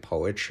out my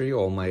poetry,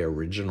 all my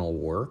original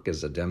work,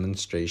 as a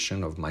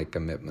demonstration of my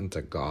commitment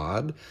to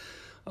God.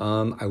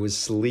 I was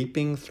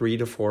sleeping 3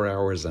 to 4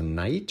 hours a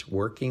night,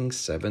 working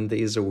 7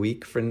 days a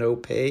week for no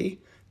pay.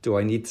 Do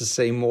I need to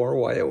say more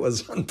why it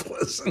was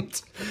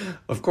unpleasant?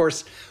 Of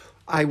course,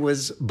 I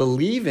was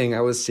believing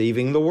I was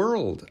saving the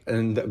world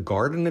and the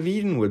Garden of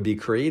Eden would be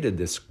created.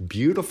 This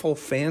beautiful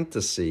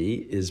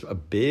fantasy is a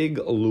big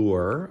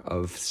allure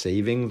of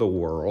saving the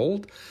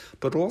world,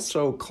 but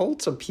also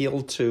cults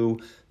appeal to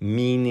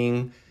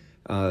meaning.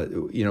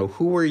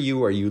 Who are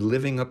you? Are you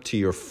living up to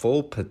your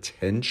full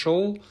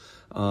potential?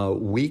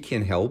 We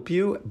can help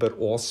you, but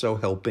also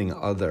helping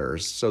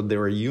others. So there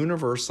are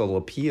universal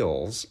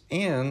appeals,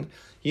 and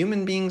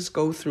human beings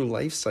go through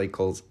life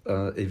cycles,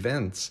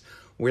 events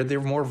where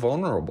they're more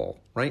vulnerable.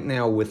 Right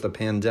now, with the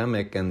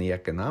pandemic and the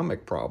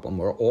economic problem,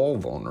 we're all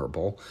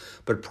vulnerable.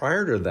 But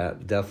prior to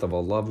that, death of a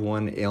loved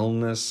one,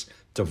 illness,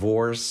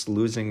 divorce,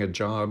 losing a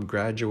job,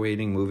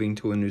 graduating, moving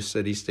to a new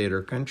city, state,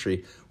 or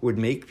country would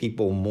make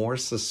people more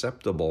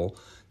susceptible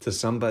to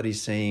somebody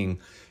saying,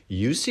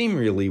 you seem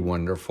really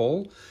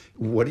wonderful.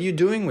 What are you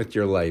doing with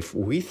your life?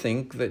 We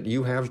think that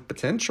you have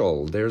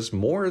potential. There's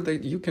more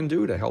that you can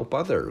do to help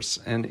others.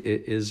 And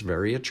it is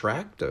very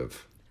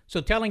attractive.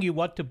 So telling you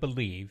what to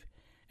believe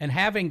and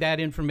having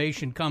that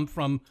information come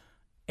from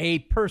a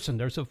person,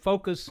 there's a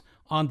focus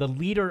on the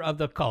leader of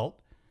the cult,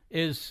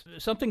 is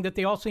something that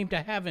they all seem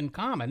to have in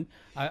common.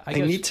 I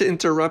need to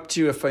interrupt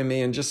you, if I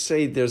may, and just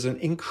say there's an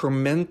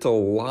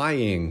incremental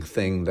lying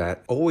thing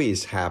that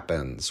always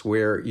happens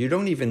where you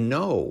don't even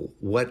know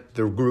what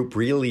the group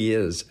really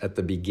is at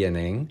the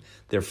beginning.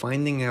 They're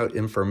finding out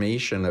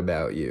information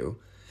about you,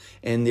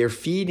 and they're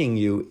feeding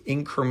you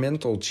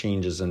incremental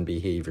changes in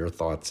behavior,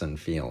 thoughts, and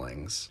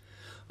feelings.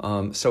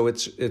 So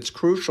it's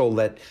crucial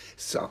that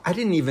I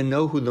didn't even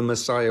know who the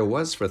Messiah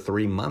was for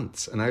 3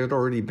 months, and I had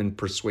already been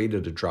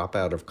persuaded to drop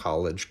out of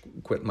college,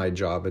 quit my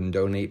job, and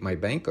donate my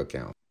bank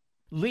account.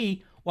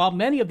 Lee, while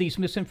many of these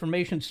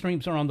misinformation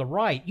streams are on the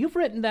right, you've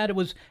written that it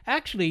was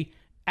actually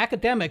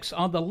academics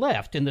on the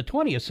left in the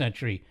 20th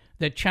century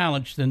that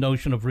challenged the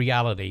notion of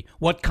reality,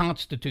 what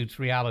constitutes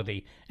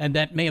reality, and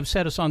that may have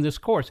set us on this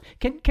course.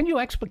 Can you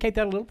explicate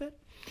that a little bit?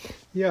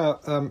 Yeah,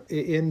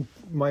 in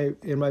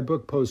my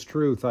book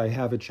Post-Truth, I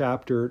have a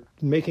chapter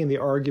making the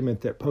argument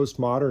that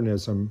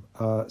postmodernism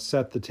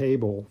set the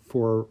table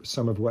for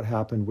some of what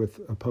happened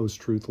with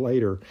post-truth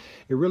later.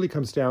 It really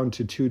comes down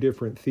to two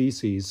different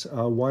theses.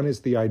 One is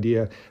the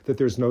idea that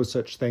there's no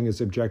such thing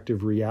as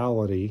objective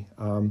reality,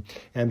 and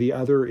the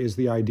other is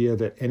the idea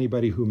that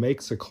anybody who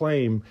makes a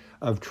claim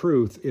of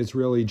truth is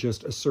really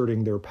just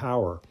asserting their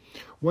power.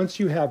 Once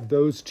you have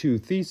those two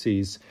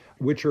theses,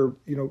 which are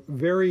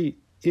very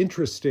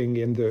interesting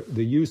in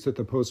the use that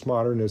the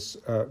postmodernists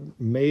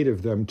made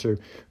of them to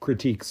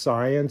critique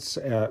science,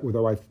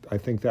 although I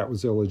think that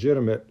was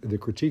illegitimate, the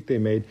critique they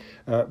made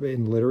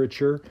in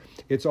literature.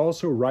 It's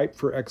also ripe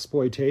for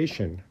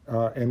exploitation.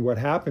 And what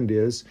happened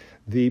is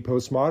the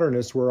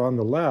postmodernists were on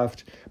the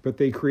left, but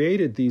they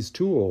created these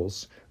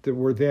tools that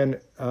were then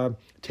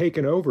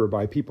taken over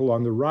by people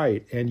on the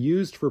right and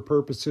used for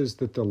purposes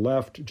that the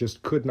left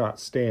just could not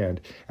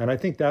stand. And I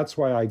think that's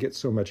why I get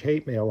so much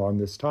hate mail on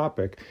this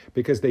topic,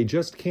 because they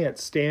just can't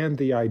stand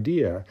the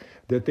idea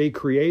that they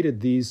created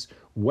these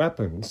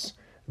weapons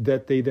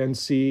that they then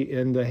see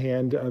in the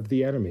hand of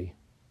the enemy.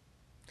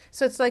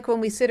 So it's like when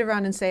we sit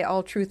around and say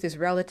all truth is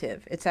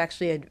relative. It's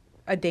actually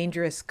a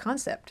dangerous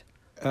concept.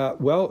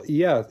 Well,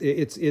 yeah,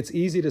 it's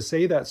easy to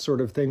say that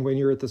sort of thing when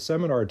you're at the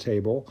seminar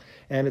table,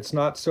 and it's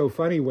not so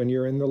funny when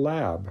you're in the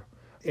lab.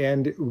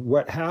 And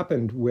what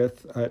happened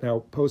with,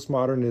 now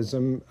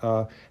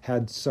postmodernism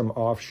had some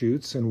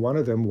offshoots, and one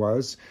of them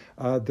was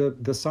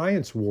the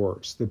science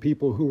wars, the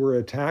people who were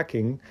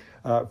attacking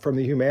from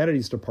the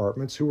humanities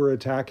departments who were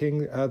attacking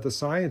the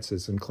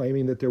sciences and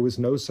claiming that there was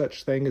no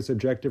such thing as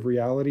objective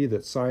reality,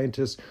 that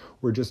scientists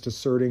were just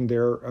asserting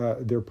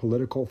their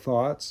political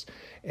thoughts.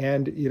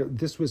 And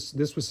this was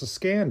a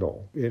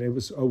scandal, and it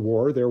was a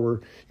war. There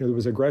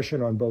was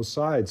aggression on both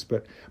sides.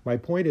 But my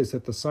point is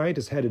that the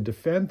scientists had to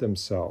defend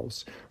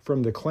themselves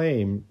from the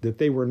claim that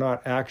they were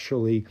not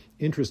actually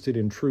interested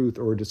in truth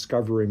or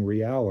discovering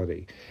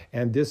reality.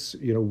 And this,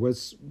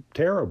 was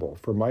terrible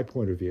from my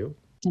point of view.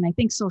 And I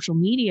think social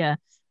media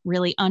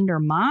really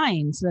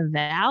undermines the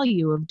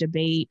value of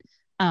debate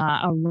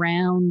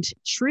around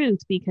truth,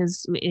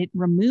 because it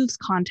removes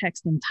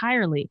context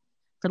entirely.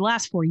 For the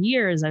last 4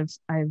 years,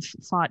 I've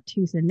fought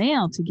tooth and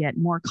nail to get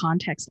more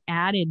context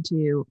added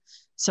to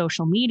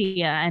social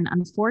media, and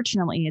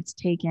unfortunately, it's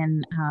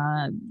taken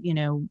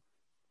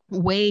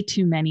way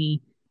too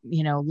many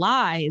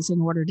lies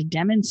in order to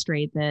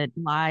demonstrate that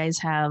lies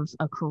have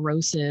a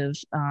corrosive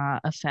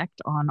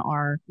effect on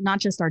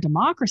not just our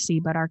democracy,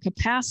 but our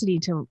capacity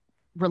to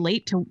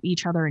relate to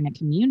each other in a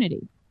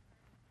community.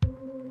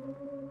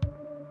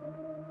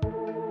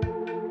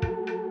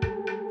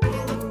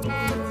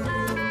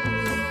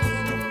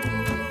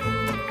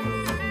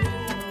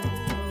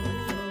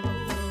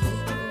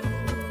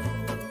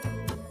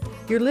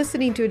 You're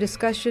listening to a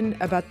discussion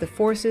about the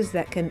forces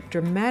that can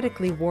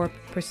dramatically warp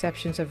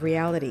perceptions of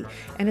reality.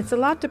 And it's a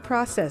lot to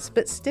process,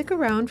 but stick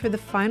around for the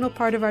final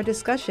part of our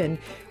discussion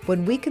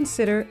when we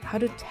consider how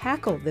to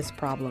tackle this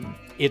problem.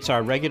 It's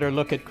our regular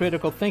look at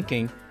critical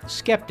thinking,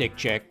 Skeptic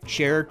Check,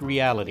 Shared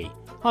Reality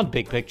on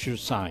Big Picture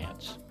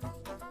Science.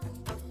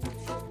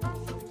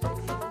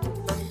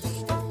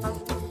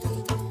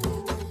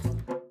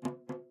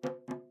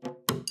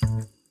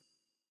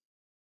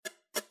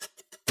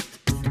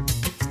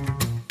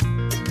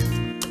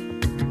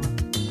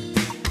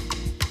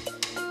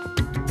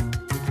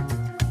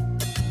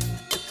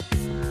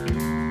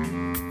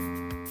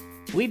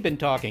 We've been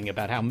talking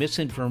about how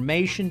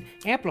misinformation,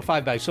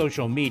 amplified by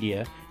social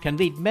media, can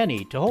lead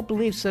many to hold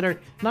beliefs that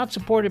are not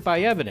supported by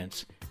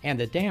evidence, and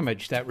the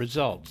damage that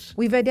results.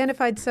 We've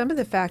identified some of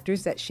the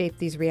factors that shape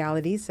these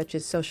realities, such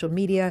as social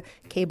media,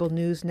 cable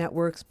news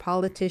networks,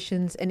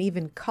 politicians, and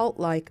even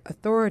cult-like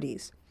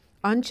authorities.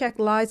 Unchecked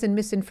lies and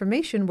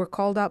misinformation were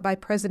called out by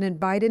President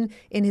Biden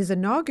in his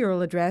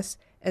inaugural address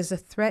as a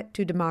threat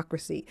to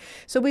democracy.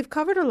 So we've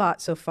covered a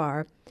lot so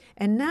far,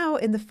 and now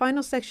in the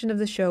final section of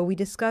the show, we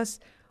discuss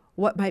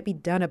what might be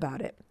done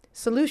about it.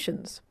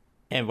 Solutions.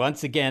 And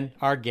once again,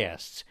 our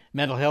guests,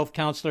 mental health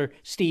counselor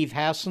Steve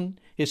Hassan,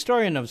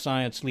 historian of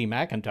science Lee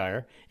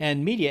McIntyre,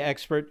 and media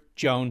expert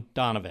Joan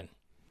Donovan.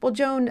 Well,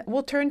 Joan,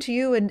 we'll turn to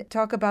you and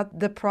talk about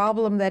the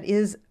problem that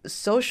is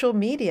social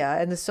media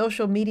and the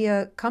social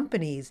media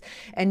companies.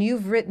 And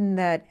you've written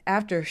that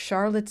after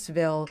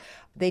Charlottesville,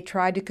 they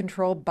tried to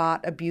control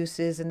bot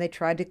abuses and they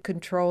tried to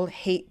control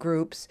hate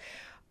groups.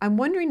 I'm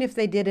wondering if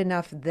they did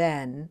enough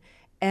then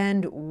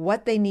and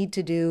what they need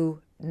to do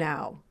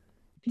now.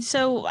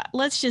 So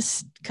let's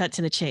just cut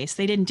to the chase.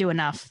 They didn't do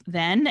enough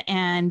then.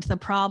 And the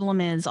problem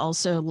is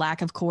also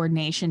lack of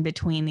coordination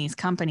between these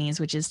companies,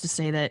 which is to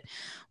say that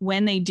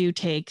when they do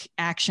take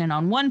action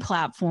on one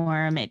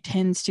platform, it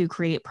tends to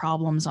create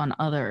problems on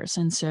others.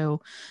 And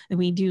so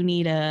we do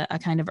need a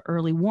kind of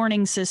early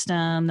warning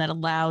system that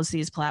allows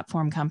these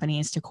platform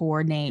companies to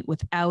coordinate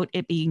without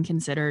it being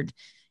considered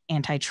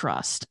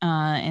antitrust.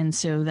 And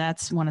so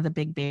that's one of the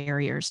big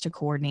barriers to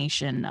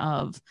coordination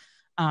of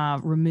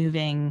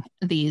removing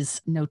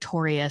these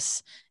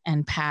notorious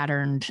and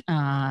patterned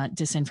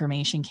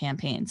disinformation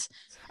campaigns.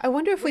 I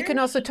wonder if we can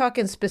also talk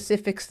in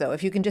specifics, though,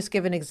 if you can just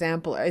give an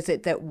example. Is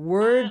it that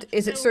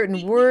is it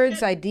certain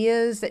words,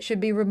 ideas that should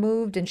be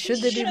removed, and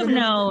should they be removed? Should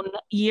have known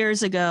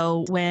years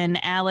ago when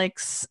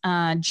Alex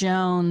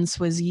Jones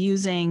was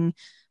using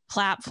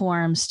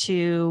platforms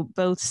to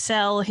both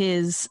sell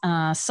his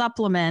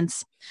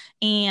supplements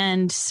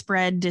and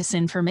spread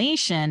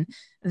disinformation,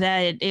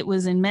 that it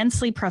was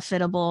immensely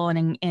profitable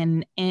and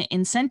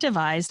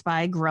incentivized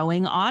by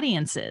growing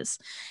audiences.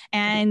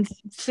 And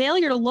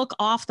failure to look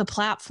off the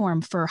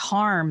platform for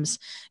harms,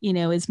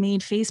 has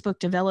made Facebook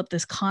develop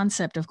this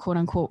concept of quote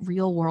unquote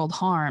real world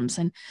harms.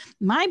 And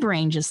my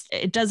brain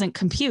it doesn't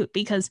compute,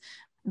 because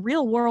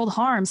real world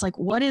harms, like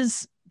what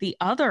is the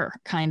other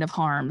kind of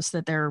harms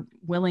that they're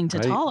willing to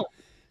tolerate?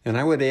 And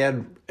I would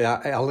add,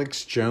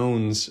 Alex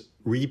Jones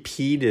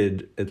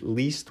repeated at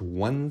least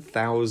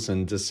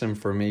 1,000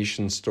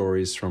 disinformation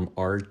stories from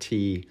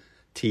RT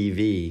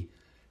TV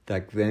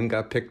that then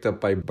got picked up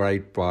by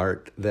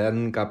Breitbart,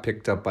 then got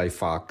picked up by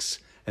Fox,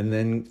 and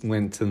then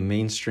went to the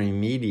mainstream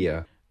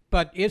media.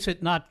 But is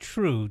it not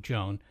true,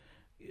 Joan?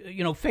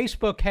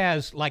 Facebook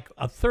has like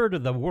a third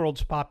of the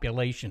world's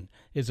population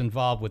is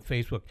involved with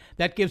Facebook.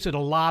 That gives it a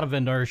lot of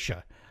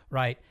inertia,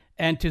 right?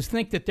 And to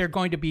think that they're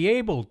going to be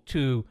able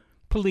to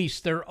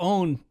police their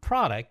own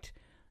product,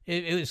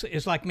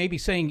 it's like maybe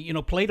saying,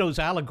 Plato's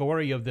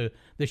allegory of the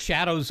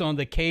shadows on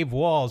the cave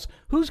walls.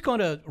 Who's going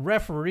to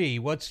referee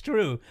what's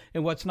true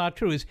and what's not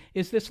true?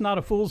 Is this not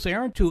a fool's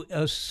errand to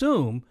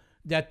assume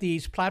that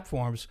these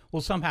platforms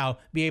will somehow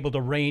be able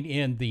to rein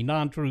in the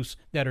non-truths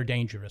that are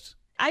dangerous?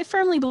 I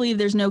firmly believe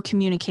there's no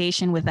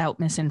communication without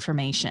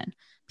misinformation.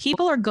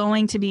 People are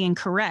going to be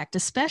incorrect,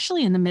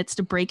 especially in the midst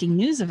of breaking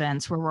news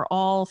events where we're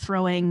all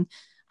throwing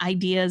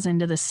ideas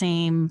into the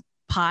same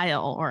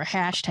pile or a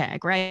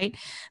hashtag, right?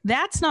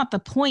 That's not the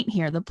point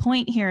here. The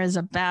point here is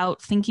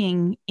about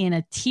thinking in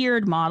a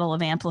tiered model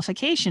of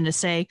amplification to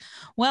say,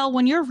 well,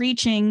 when you're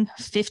reaching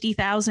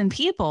 50,000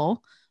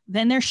 people,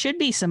 then there should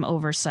be some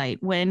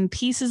oversight. When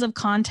pieces of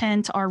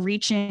content are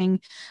reaching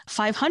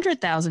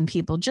 500,000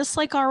 people, just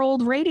like our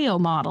old radio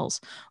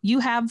models, you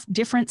have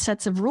different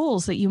sets of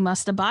rules that you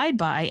must abide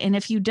by. And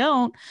if you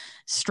don't,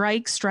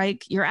 strike,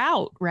 you're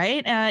out,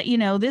 right?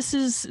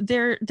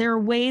 There are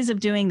ways of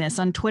doing this.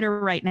 On Twitter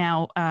right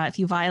now, if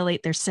you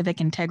violate their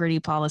civic integrity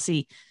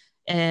policy,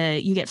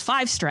 you get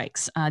 5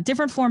 strikes,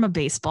 different form of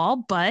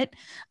baseball, but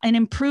an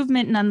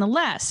improvement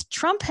nonetheless.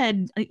 Trump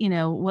had,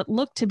 what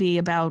looked to be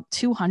about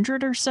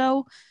 200 or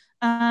so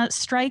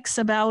strikes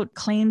about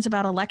claims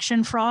about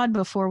election fraud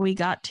before we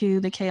got to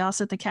the chaos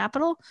at the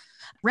Capitol.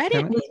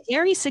 Reddit was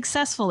very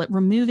successful at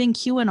removing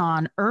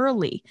QAnon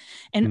early,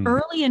 and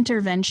early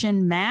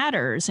intervention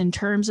matters in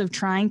terms of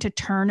trying to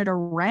turn it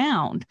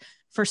around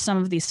for some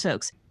of these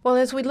folks. Well,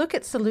 as we look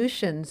at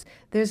solutions,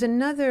 there's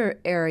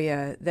another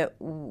area that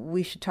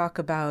we should talk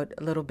about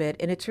a little bit,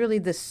 and it's really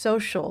the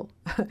social.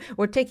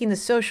 We're taking the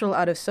social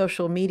out of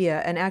social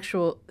media and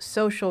actual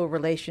social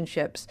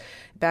relationships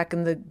back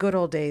in the good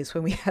old days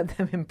when we had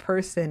them in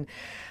person.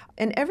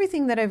 And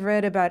everything that I've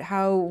read about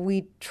how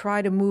we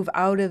try to move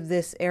out of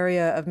this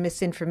area of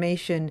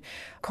misinformation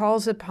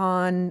calls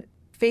upon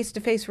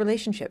face-to-face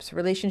relationships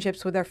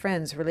with our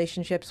friends,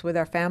 relationships with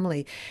our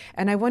family.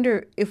 And I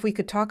wonder if we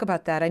could talk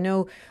about that. I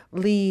know,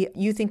 Lee,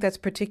 you think that's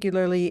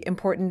particularly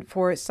important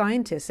for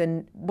scientists.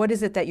 And what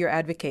is it that you're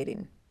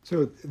advocating?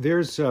 So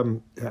there's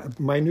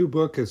my new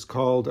book is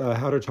called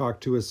How to Talk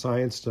to a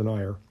Science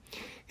Denier.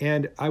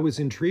 And I was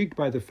intrigued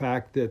by the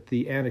fact that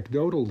the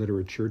anecdotal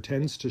literature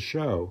tends to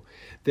show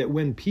that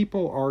when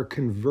people are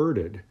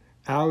converted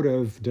out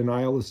of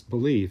denialist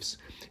beliefs,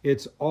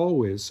 it's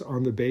always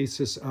on the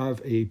basis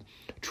of a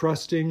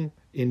trusting,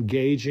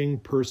 engaging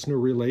personal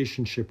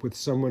relationship with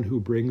someone who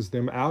brings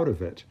them out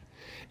of it.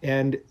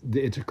 And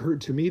it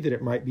occurred to me that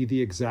it might be the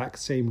exact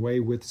same way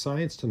with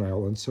science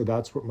denial. And so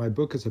that's what my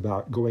book is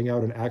about, going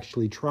out and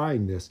actually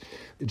trying this.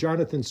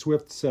 Jonathan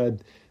Swift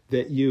said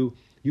that you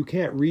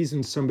can't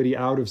reason somebody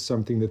out of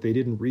something that they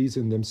didn't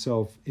reason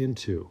themselves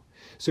into.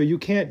 So you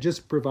can't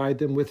just provide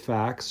them with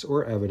facts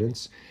or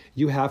evidence.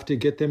 You have to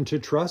get them to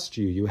trust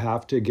you. You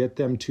have to get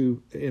them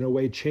to, in a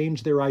way,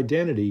 change their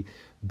identity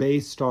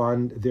based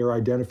on their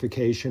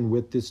identification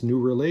with this new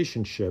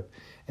relationship.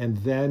 And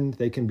then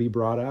they can be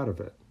brought out of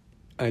it.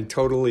 I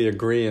totally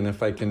agree. And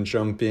if I can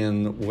jump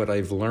in, what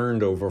I've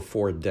learned over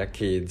 4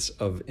 decades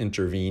of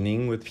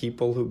intervening with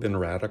people who've been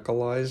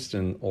radicalized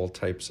in all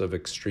types of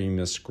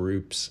extremist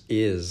groups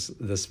is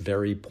this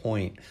very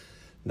point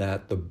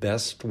that the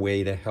best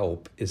way to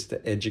help is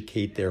to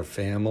educate their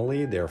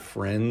family, their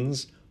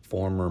friends,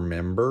 former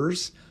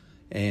members,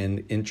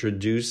 and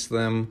introduce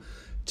them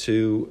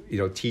to,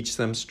 teach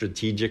them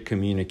strategic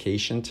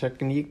communication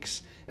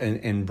techniques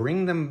and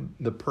bring them,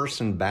 the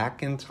person,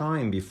 back in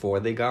time before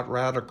they got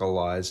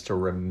radicalized, to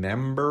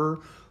remember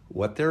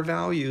what their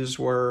values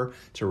were,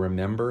 to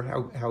remember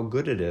how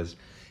good it is.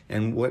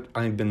 And what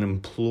I've been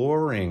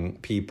imploring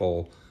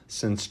people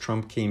since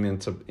Trump came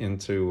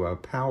into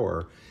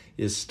power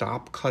is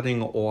stop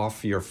cutting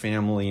off your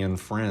family and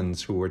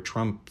friends who are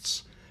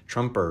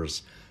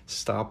Trumpers.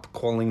 Stop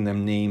calling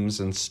them names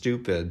and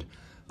stupid.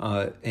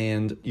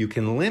 And you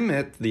can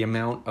limit the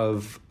amount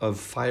of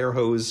fire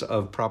hose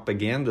of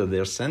propaganda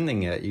they're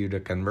sending at you to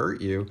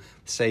convert you.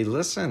 Say,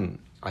 listen,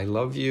 I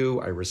love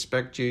you, I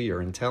respect you,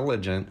 you're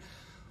intelligent.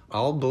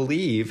 I'll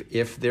believe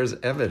if there's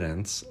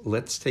evidence.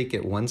 Let's take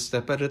it one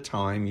step at a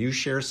time. You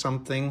share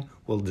something,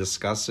 we'll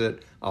discuss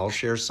it. I'll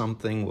share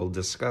something, we'll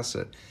discuss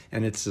it.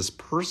 And it's this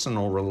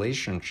personal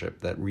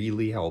relationship that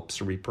really helps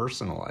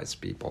repersonalize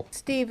people.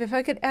 Steve, if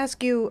I could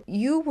ask you,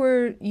 you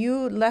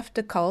left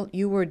a cult,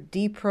 you were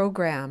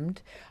deprogrammed.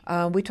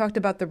 We talked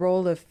about the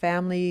role of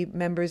family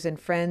members and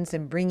friends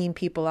and bringing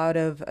people out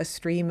of a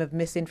stream of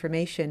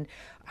misinformation.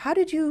 How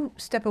did you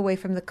step away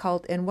from the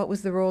cult, and what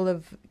was the role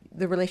of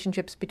the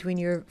relationships between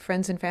your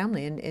friends and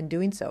family in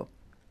doing so?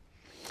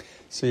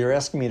 So you're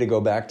asking me to go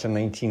back to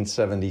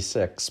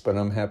 1976, but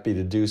I'm happy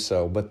to do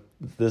so. But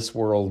this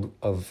world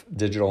of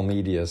digital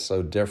media is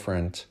so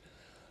different.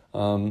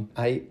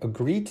 I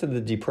agreed to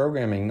the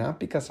deprogramming not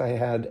because I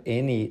had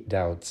any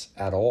doubts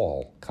at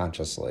all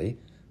consciously.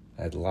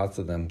 I had lots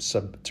of them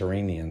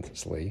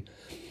subterraneously.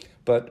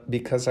 But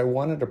because I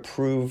wanted to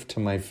prove to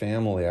my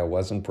family I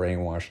wasn't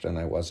brainwashed and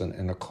I wasn't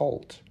in a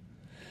cult.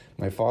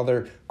 My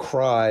father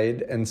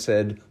cried and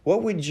said,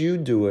 "What would you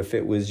do if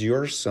it was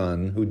your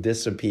son who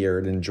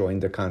disappeared and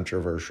joined a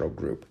controversial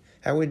group?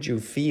 How would you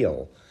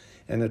feel?"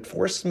 And it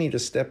forced me to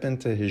step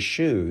into his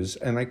shoes,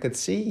 and I could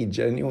see he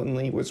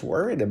genuinely was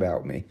worried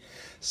about me.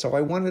 So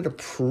I wanted to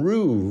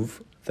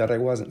prove that I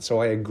wasn't.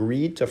 So I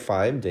agreed to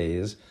 5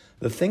 days.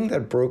 The thing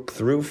that broke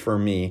through for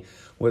me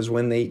was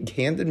when they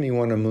handed me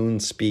one of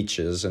Moon's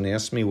speeches and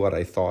asked me what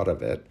I thought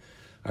of it.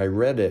 I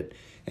read it.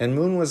 And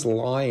Moon was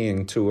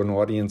lying to an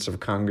audience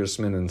of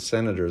congressmen and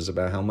senators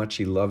about how much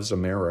he loves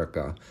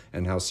America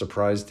and how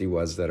surprised he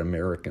was that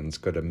Americans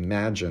could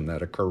imagine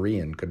that a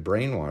Korean could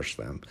brainwash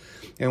them.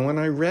 And when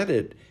I read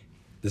it,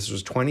 this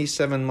was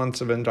 27 months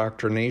of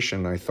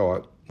indoctrination, I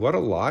thought, what a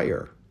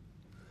liar.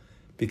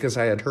 Because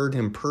I had heard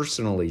him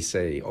personally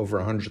say over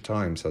 100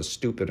 times how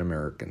stupid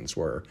Americans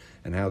were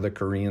and how the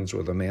Koreans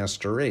were the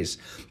master race.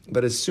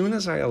 But as soon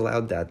as I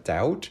allowed that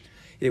doubt,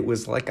 it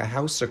was like a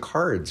house of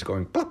cards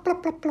going plop,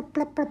 plop, plop, plop,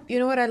 plop, plop. You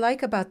know what I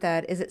like about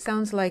that is it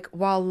sounds like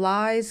while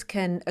lies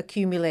can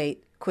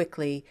accumulate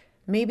quickly,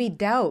 maybe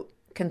doubt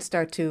can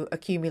start to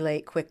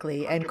accumulate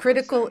quickly, and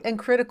 100%.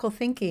 critical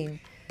thinking.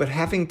 But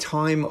having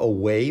time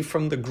away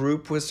from the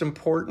group was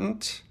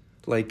important.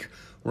 Like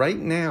right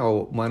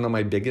now, one of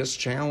my biggest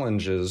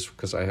challenges,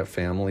 because I have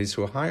families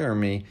who hire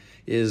me,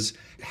 is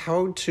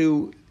how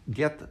to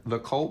get the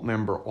cult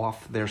member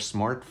off their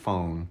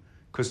smartphone,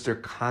 because they're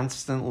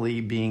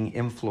constantly being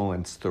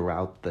influenced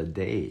throughout the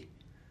day.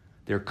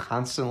 They're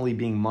constantly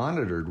being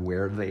monitored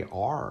where they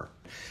are.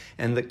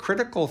 And the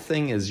critical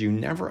thing is you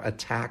never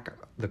attack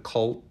the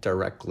cult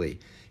directly.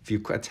 If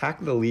you attack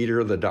the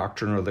leader, the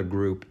doctrine, or the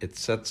group, it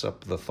sets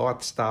up the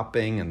thought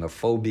stopping and the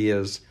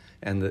phobias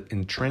and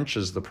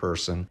entrenches the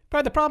person.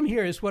 But the problem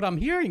here is what I'm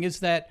hearing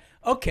is that,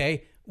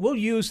 okay, we'll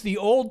use the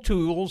old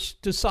tools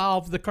to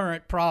solve the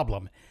current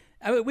problem.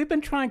 I mean, we've been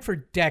trying for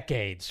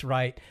decades,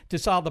 right, to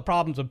solve the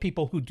problems of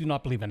people who do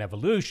not believe in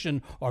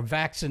evolution or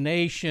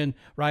vaccination,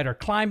 right, or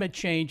climate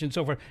change and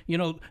so forth.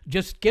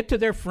 Just get to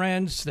their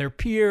friends, their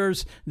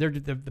peers,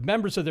 the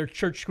members of their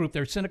church group,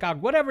 their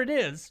synagogue, whatever it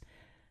is,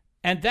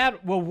 and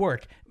that will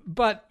work.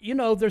 But,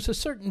 there's a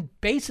certain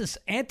basis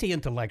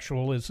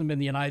anti-intellectualism in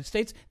the United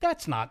States.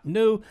 That's not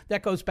new.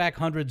 That goes back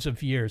hundreds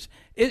of years.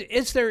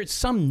 Is there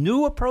some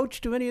new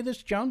approach to any of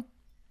this, Joan?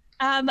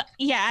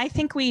 Yeah, I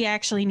think we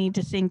actually need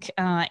to think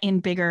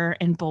in bigger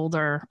and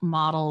bolder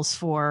models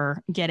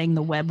for getting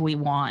the web we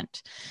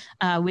want,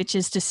 which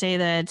is to say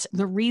that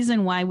the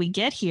reason why we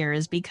get here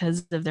is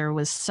because there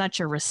was such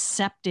a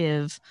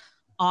receptive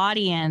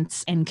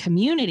audience and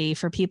community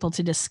for people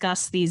to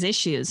discuss these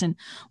issues. And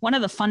one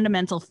of the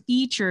fundamental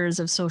features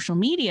of social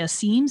media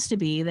seems to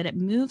be that it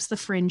moves the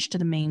fringe to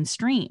the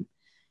mainstream.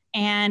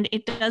 And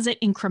it does it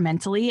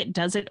incrementally, it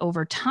does it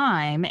over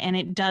time, and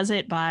it does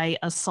it by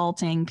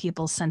assaulting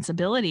people's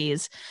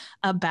sensibilities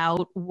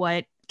about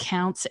what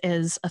counts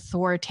as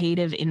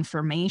authoritative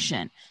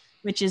information,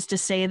 which is to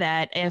say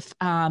that if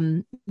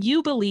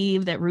you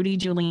believe that Rudy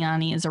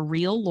Giuliani is a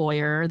real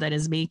lawyer that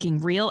is making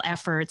real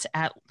efforts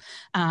at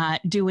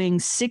doing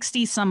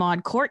 60 some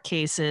odd court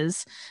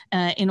cases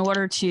in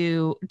order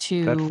to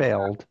That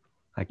failed.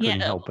 I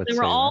couldn't help but they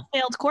were all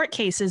failed court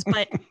cases,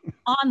 but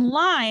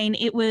online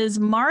it was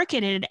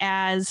marketed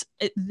as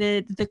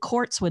the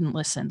courts wouldn't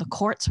listen. The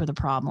courts were the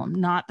problem,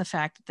 not the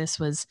fact that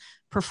this was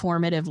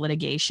performative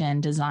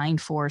litigation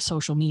designed for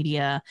social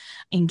media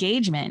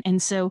engagement.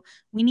 And so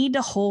we need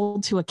to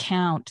hold to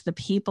account the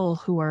people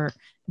who are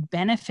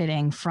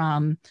benefiting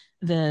from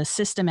the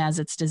system as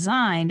it's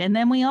designed. And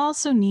then we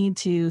also need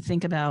to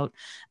think about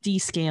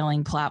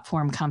descaling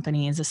platform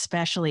companies,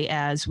 especially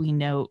as we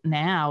note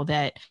now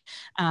that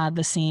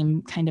the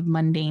same kind of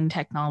mundane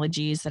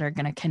technologies that are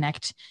going to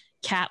connect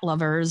cat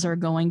lovers are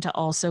going to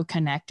also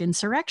connect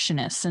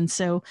insurrectionists. And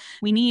so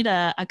we need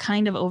a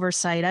kind of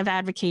oversight. I've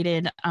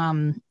advocated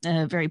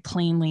very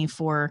plainly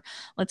for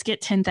let's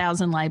get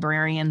 10,000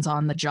 librarians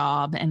on the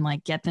job and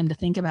get them to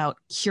think about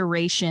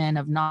curation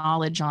of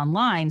knowledge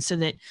online so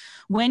that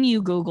when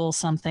you Google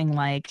something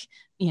like,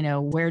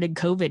 where did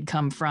COVID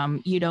come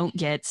from? You don't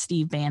get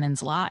Steve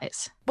Bannon's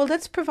lies. Well,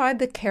 let's provide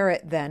the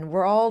carrot then.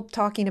 We're all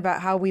talking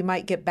about how we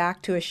might get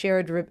back to a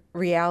shared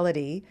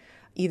reality,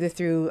 either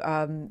through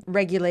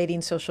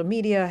regulating social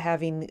media,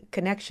 having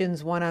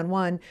connections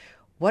one-on-one.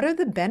 What are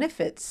the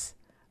benefits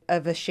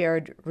of a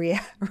shared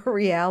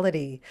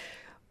reality?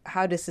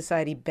 How does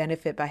society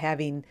benefit by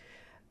having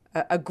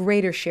a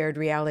greater shared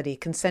reality,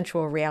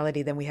 consensual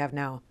reality than we have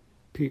now?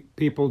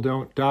 People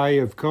don't die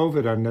of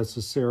COVID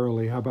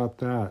unnecessarily. How about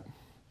that?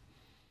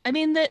 I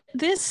mean,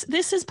 this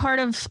is part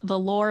of the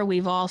lore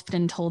we've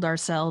often told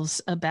ourselves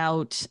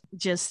about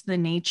just the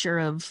nature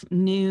of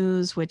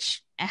news,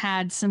 which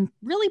had some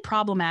really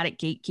problematic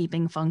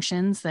gatekeeping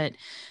functions that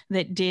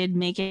did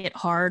make it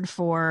hard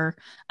for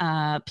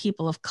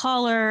people of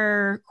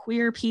color,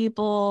 queer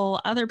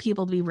people, other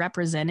people to be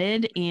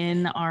represented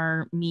in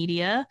our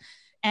media.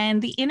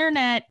 And the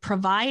internet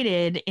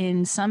provided,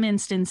 in some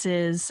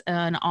instances,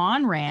 an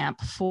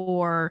on-ramp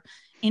for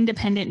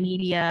independent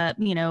media.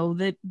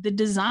 The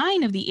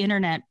design of the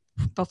internet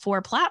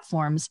before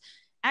platforms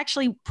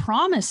actually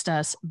promised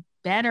us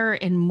better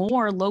and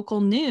more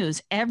local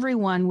news.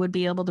 Everyone would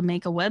be able to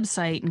make a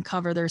website and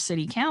cover their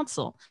city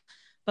council.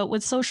 But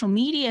what social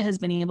media has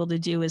been able to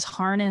do is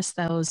harness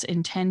those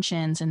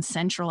intentions and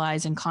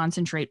centralize and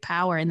concentrate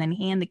power and then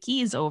hand the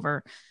keys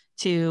over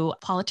to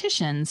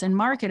politicians and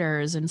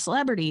marketers and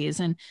celebrities.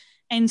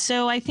 And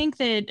so I think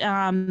that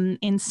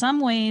in some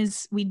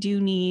ways we do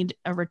need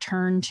a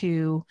return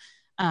to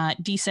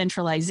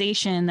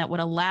decentralization that would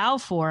allow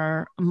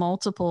for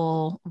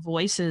multiple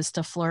voices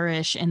to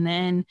flourish. And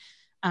then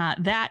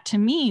that to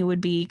me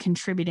would be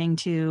contributing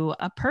to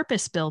a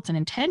purpose-built and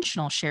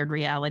intentional shared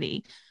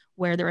reality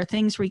where there are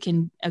things we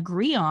can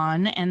agree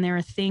on and there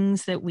are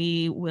things that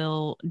we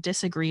will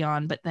disagree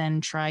on, but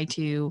then try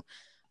to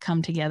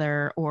come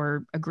together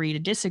or agree to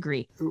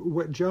disagree.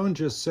 What Joan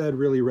just said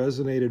really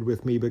resonated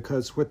with me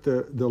because what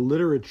the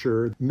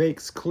literature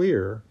makes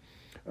clear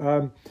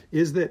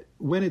is that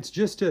when it's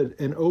just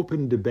an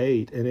open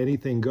debate and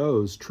anything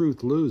goes,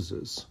 truth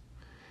loses.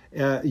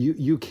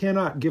 You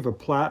cannot give a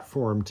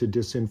platform to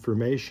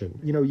disinformation.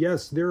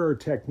 Yes, there are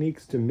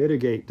techniques to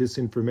mitigate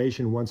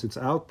disinformation once it's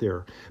out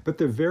there, but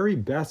the very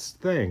best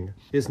thing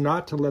is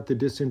not to let the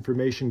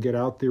disinformation get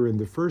out there in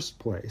the first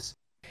place.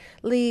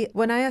 Lee,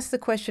 when I asked the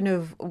question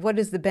of what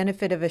is the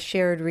benefit of a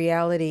shared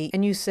reality,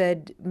 and you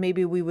said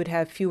maybe we would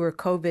have fewer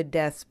COVID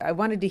deaths, I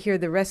wanted to hear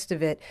the rest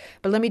of it.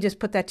 But let me just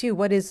put that to you.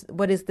 What is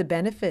the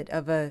benefit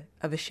of a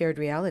shared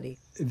reality?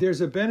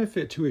 There's a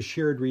benefit to a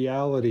shared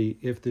reality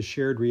if the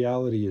shared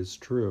reality is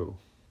true.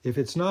 If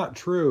it's not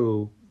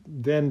true,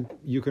 then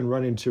you can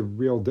run into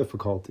real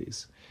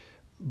difficulties.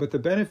 But the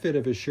benefit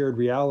of a shared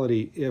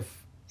reality,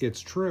 if it's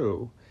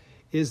true,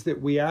 is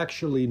that we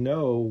actually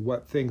know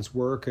what things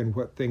work and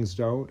what things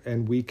don't,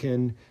 and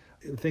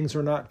things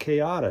are not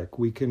chaotic.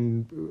 We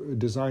can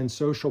design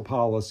social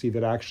policy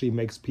that actually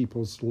makes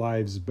people's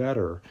lives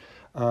better.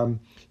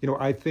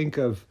 I think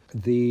of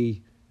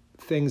the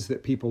things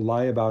that people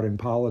lie about in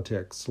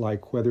politics,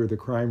 like whether the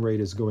crime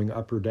rate is going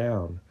up or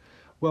down,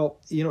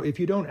 Well, if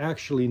you don't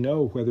actually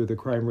know whether the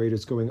crime rate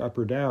is going up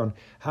or down,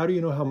 how do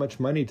you know how much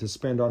money to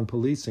spend on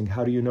policing?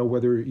 How do you know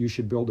whether you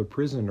should build a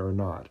prison or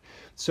not?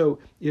 So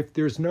if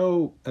there's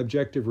no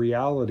objective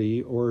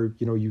reality, or,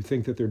 you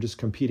think that they're just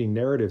competing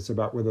narratives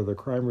about whether the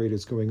crime rate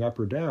is going up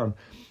or down,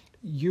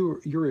 you're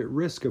at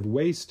risk of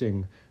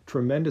wasting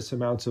tremendous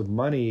amounts of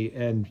money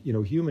and,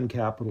 human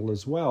capital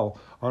as well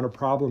on a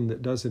problem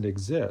that doesn't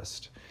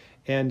exist.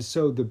 And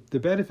so the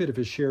benefit of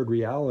a shared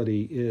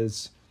reality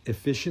is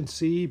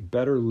efficiency,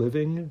 better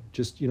living,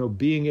 just,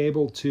 being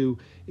able to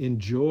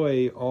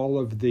enjoy all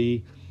of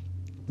the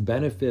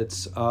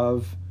benefits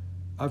of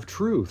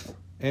truth.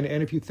 And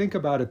if you think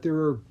about it, there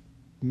are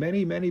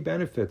many, many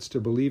benefits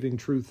to believing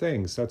true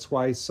things. That's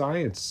why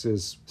science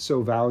is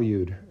so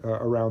valued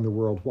around the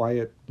world, why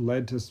it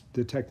led to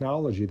the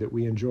technology that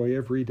we enjoy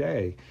every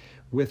day.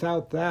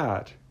 Without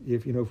that,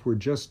 if we're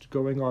just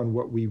going on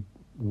what we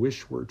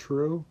wish were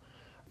true,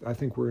 I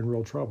think we're in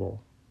real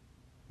trouble.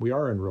 We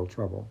are in real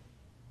trouble.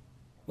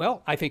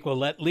 Well, I think we'll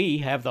let Lee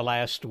have the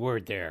last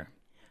word there.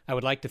 I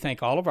would like to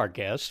thank all of our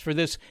guests for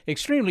this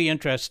extremely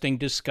interesting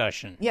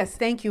discussion. Yes,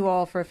 thank you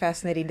all for a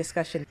fascinating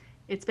discussion.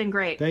 It's been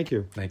great. Thank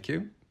you. Thank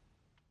you.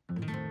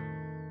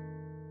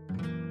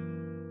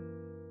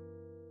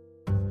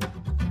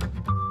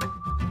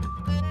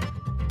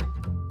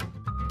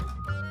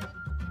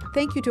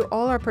 Thank you to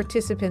all our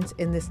participants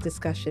in this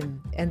discussion.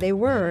 And they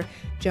were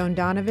Joan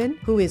Donovan,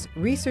 who is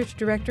Research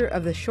Director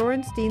of the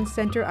Shorenstein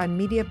Center on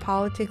Media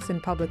Politics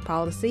and Public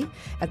Policy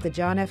at the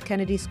John F.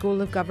 Kennedy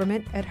School of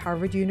Government at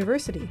Harvard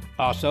University.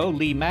 Also,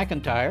 Lee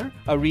McIntyre,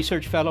 a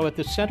research fellow at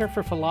the Center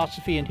for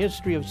Philosophy and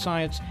History of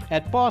Science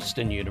at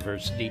Boston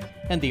University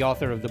and the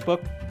author of the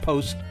book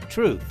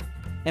Post-Truth.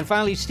 And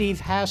finally,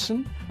 Steve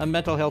Hassan, a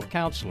mental health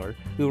counselor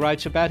who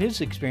writes about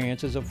his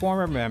experience as a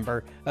former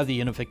member of the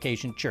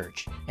Unification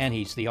Church. And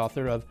he's the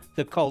author of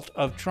The Cult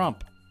of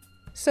Trump.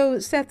 So,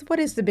 Seth, what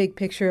is the big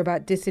picture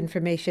about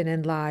disinformation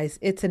and lies?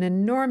 It's an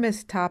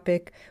enormous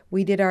topic.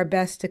 We did our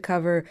best to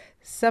cover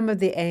some of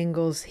the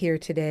angles here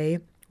today.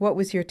 What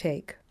was your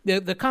take?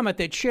 The comment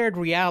that shared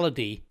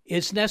reality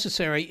is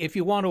necessary if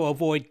you want to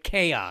avoid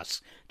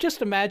chaos.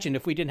 Just imagine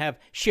if we didn't have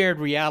shared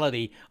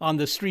reality on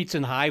the streets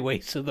and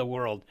highways of the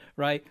world,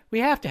 right? We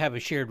have to have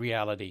a shared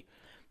reality.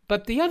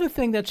 But the other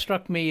thing that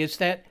struck me is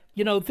that,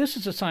 this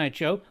is a science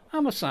show.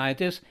 I'm a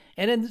scientist.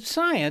 And in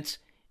science,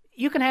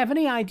 you can have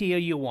any idea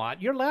you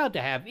want. You're allowed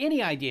to have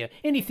any idea,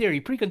 any theory,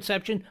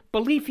 preconception,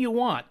 belief you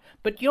want.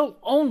 But you'll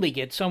only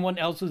get someone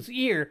else's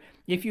ear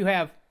if you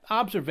have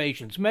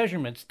observations,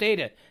 measurements,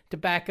 data to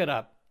back it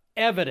up.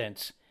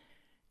 Evidence.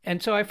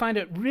 And so I find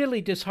it really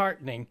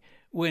disheartening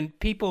when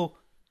people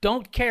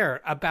don't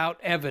care about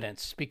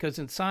evidence, because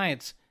in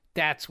science,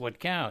 that's what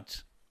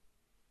counts.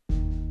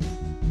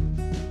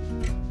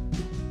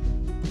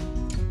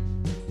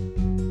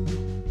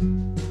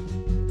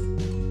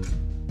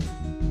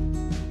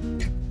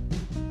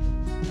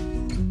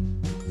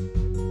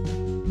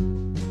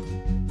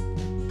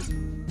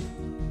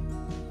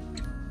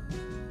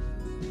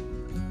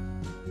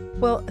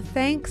 Well,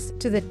 thanks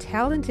to the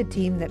talented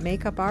team that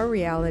make up our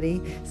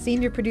reality,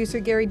 senior producer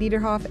Gary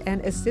Niederhoff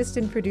and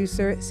assistant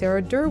producer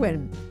Sarah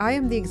Derwin. I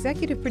am the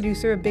executive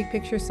producer of Big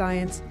Picture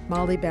Science,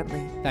 Molly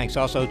Bentley. Thanks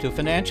also to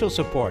financial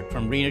support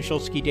from Rena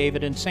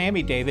Shulsky-David and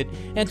Sammy David,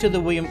 and to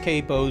the William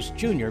K. Bowes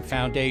Jr.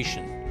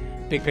 Foundation.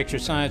 Big Picture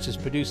Science is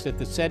produced at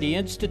the SETI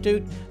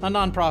Institute, a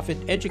nonprofit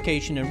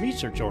education and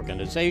research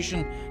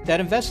organization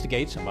that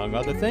investigates, among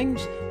other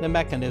things, the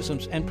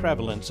mechanisms and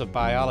prevalence of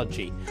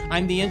biology.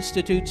 I'm the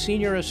Institute's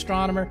senior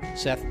astronomer,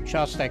 Seth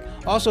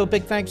Shostak. Also,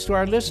 big thanks to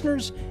our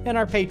listeners and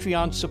our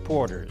Patreon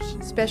supporters.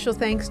 Special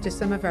thanks to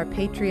some of our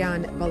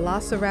Patreon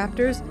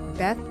Velociraptors,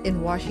 Beth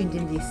in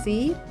Washington,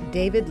 D.C.,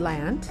 David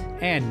Lant,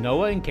 and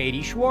Noah and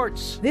Katie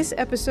Schwartz. This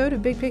episode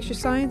of Big Picture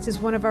Science is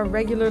one of our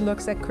regular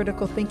looks at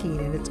critical thinking,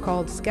 and it's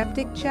called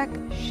Skeptic Check,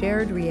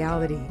 Shared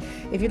Reality.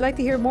 If you'd like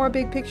to hear more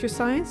Big Picture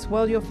Science,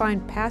 well, you'll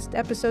find past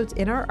episodes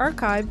in our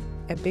archive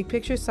at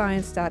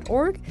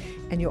bigpicturescience.org,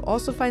 and you'll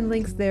also find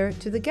links there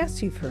to the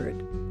guests you've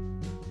heard.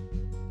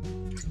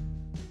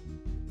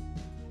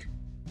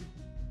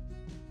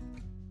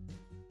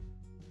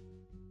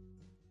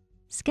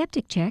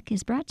 Skeptic Check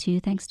is brought to you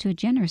thanks to a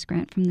generous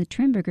grant from the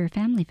Trimberger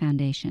Family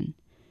Foundation.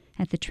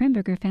 At the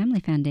Trimberger Family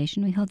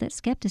Foundation, we hold that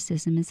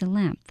skepticism is a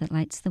lamp that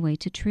lights the way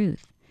to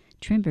truth.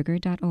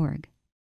 Trimberger.org.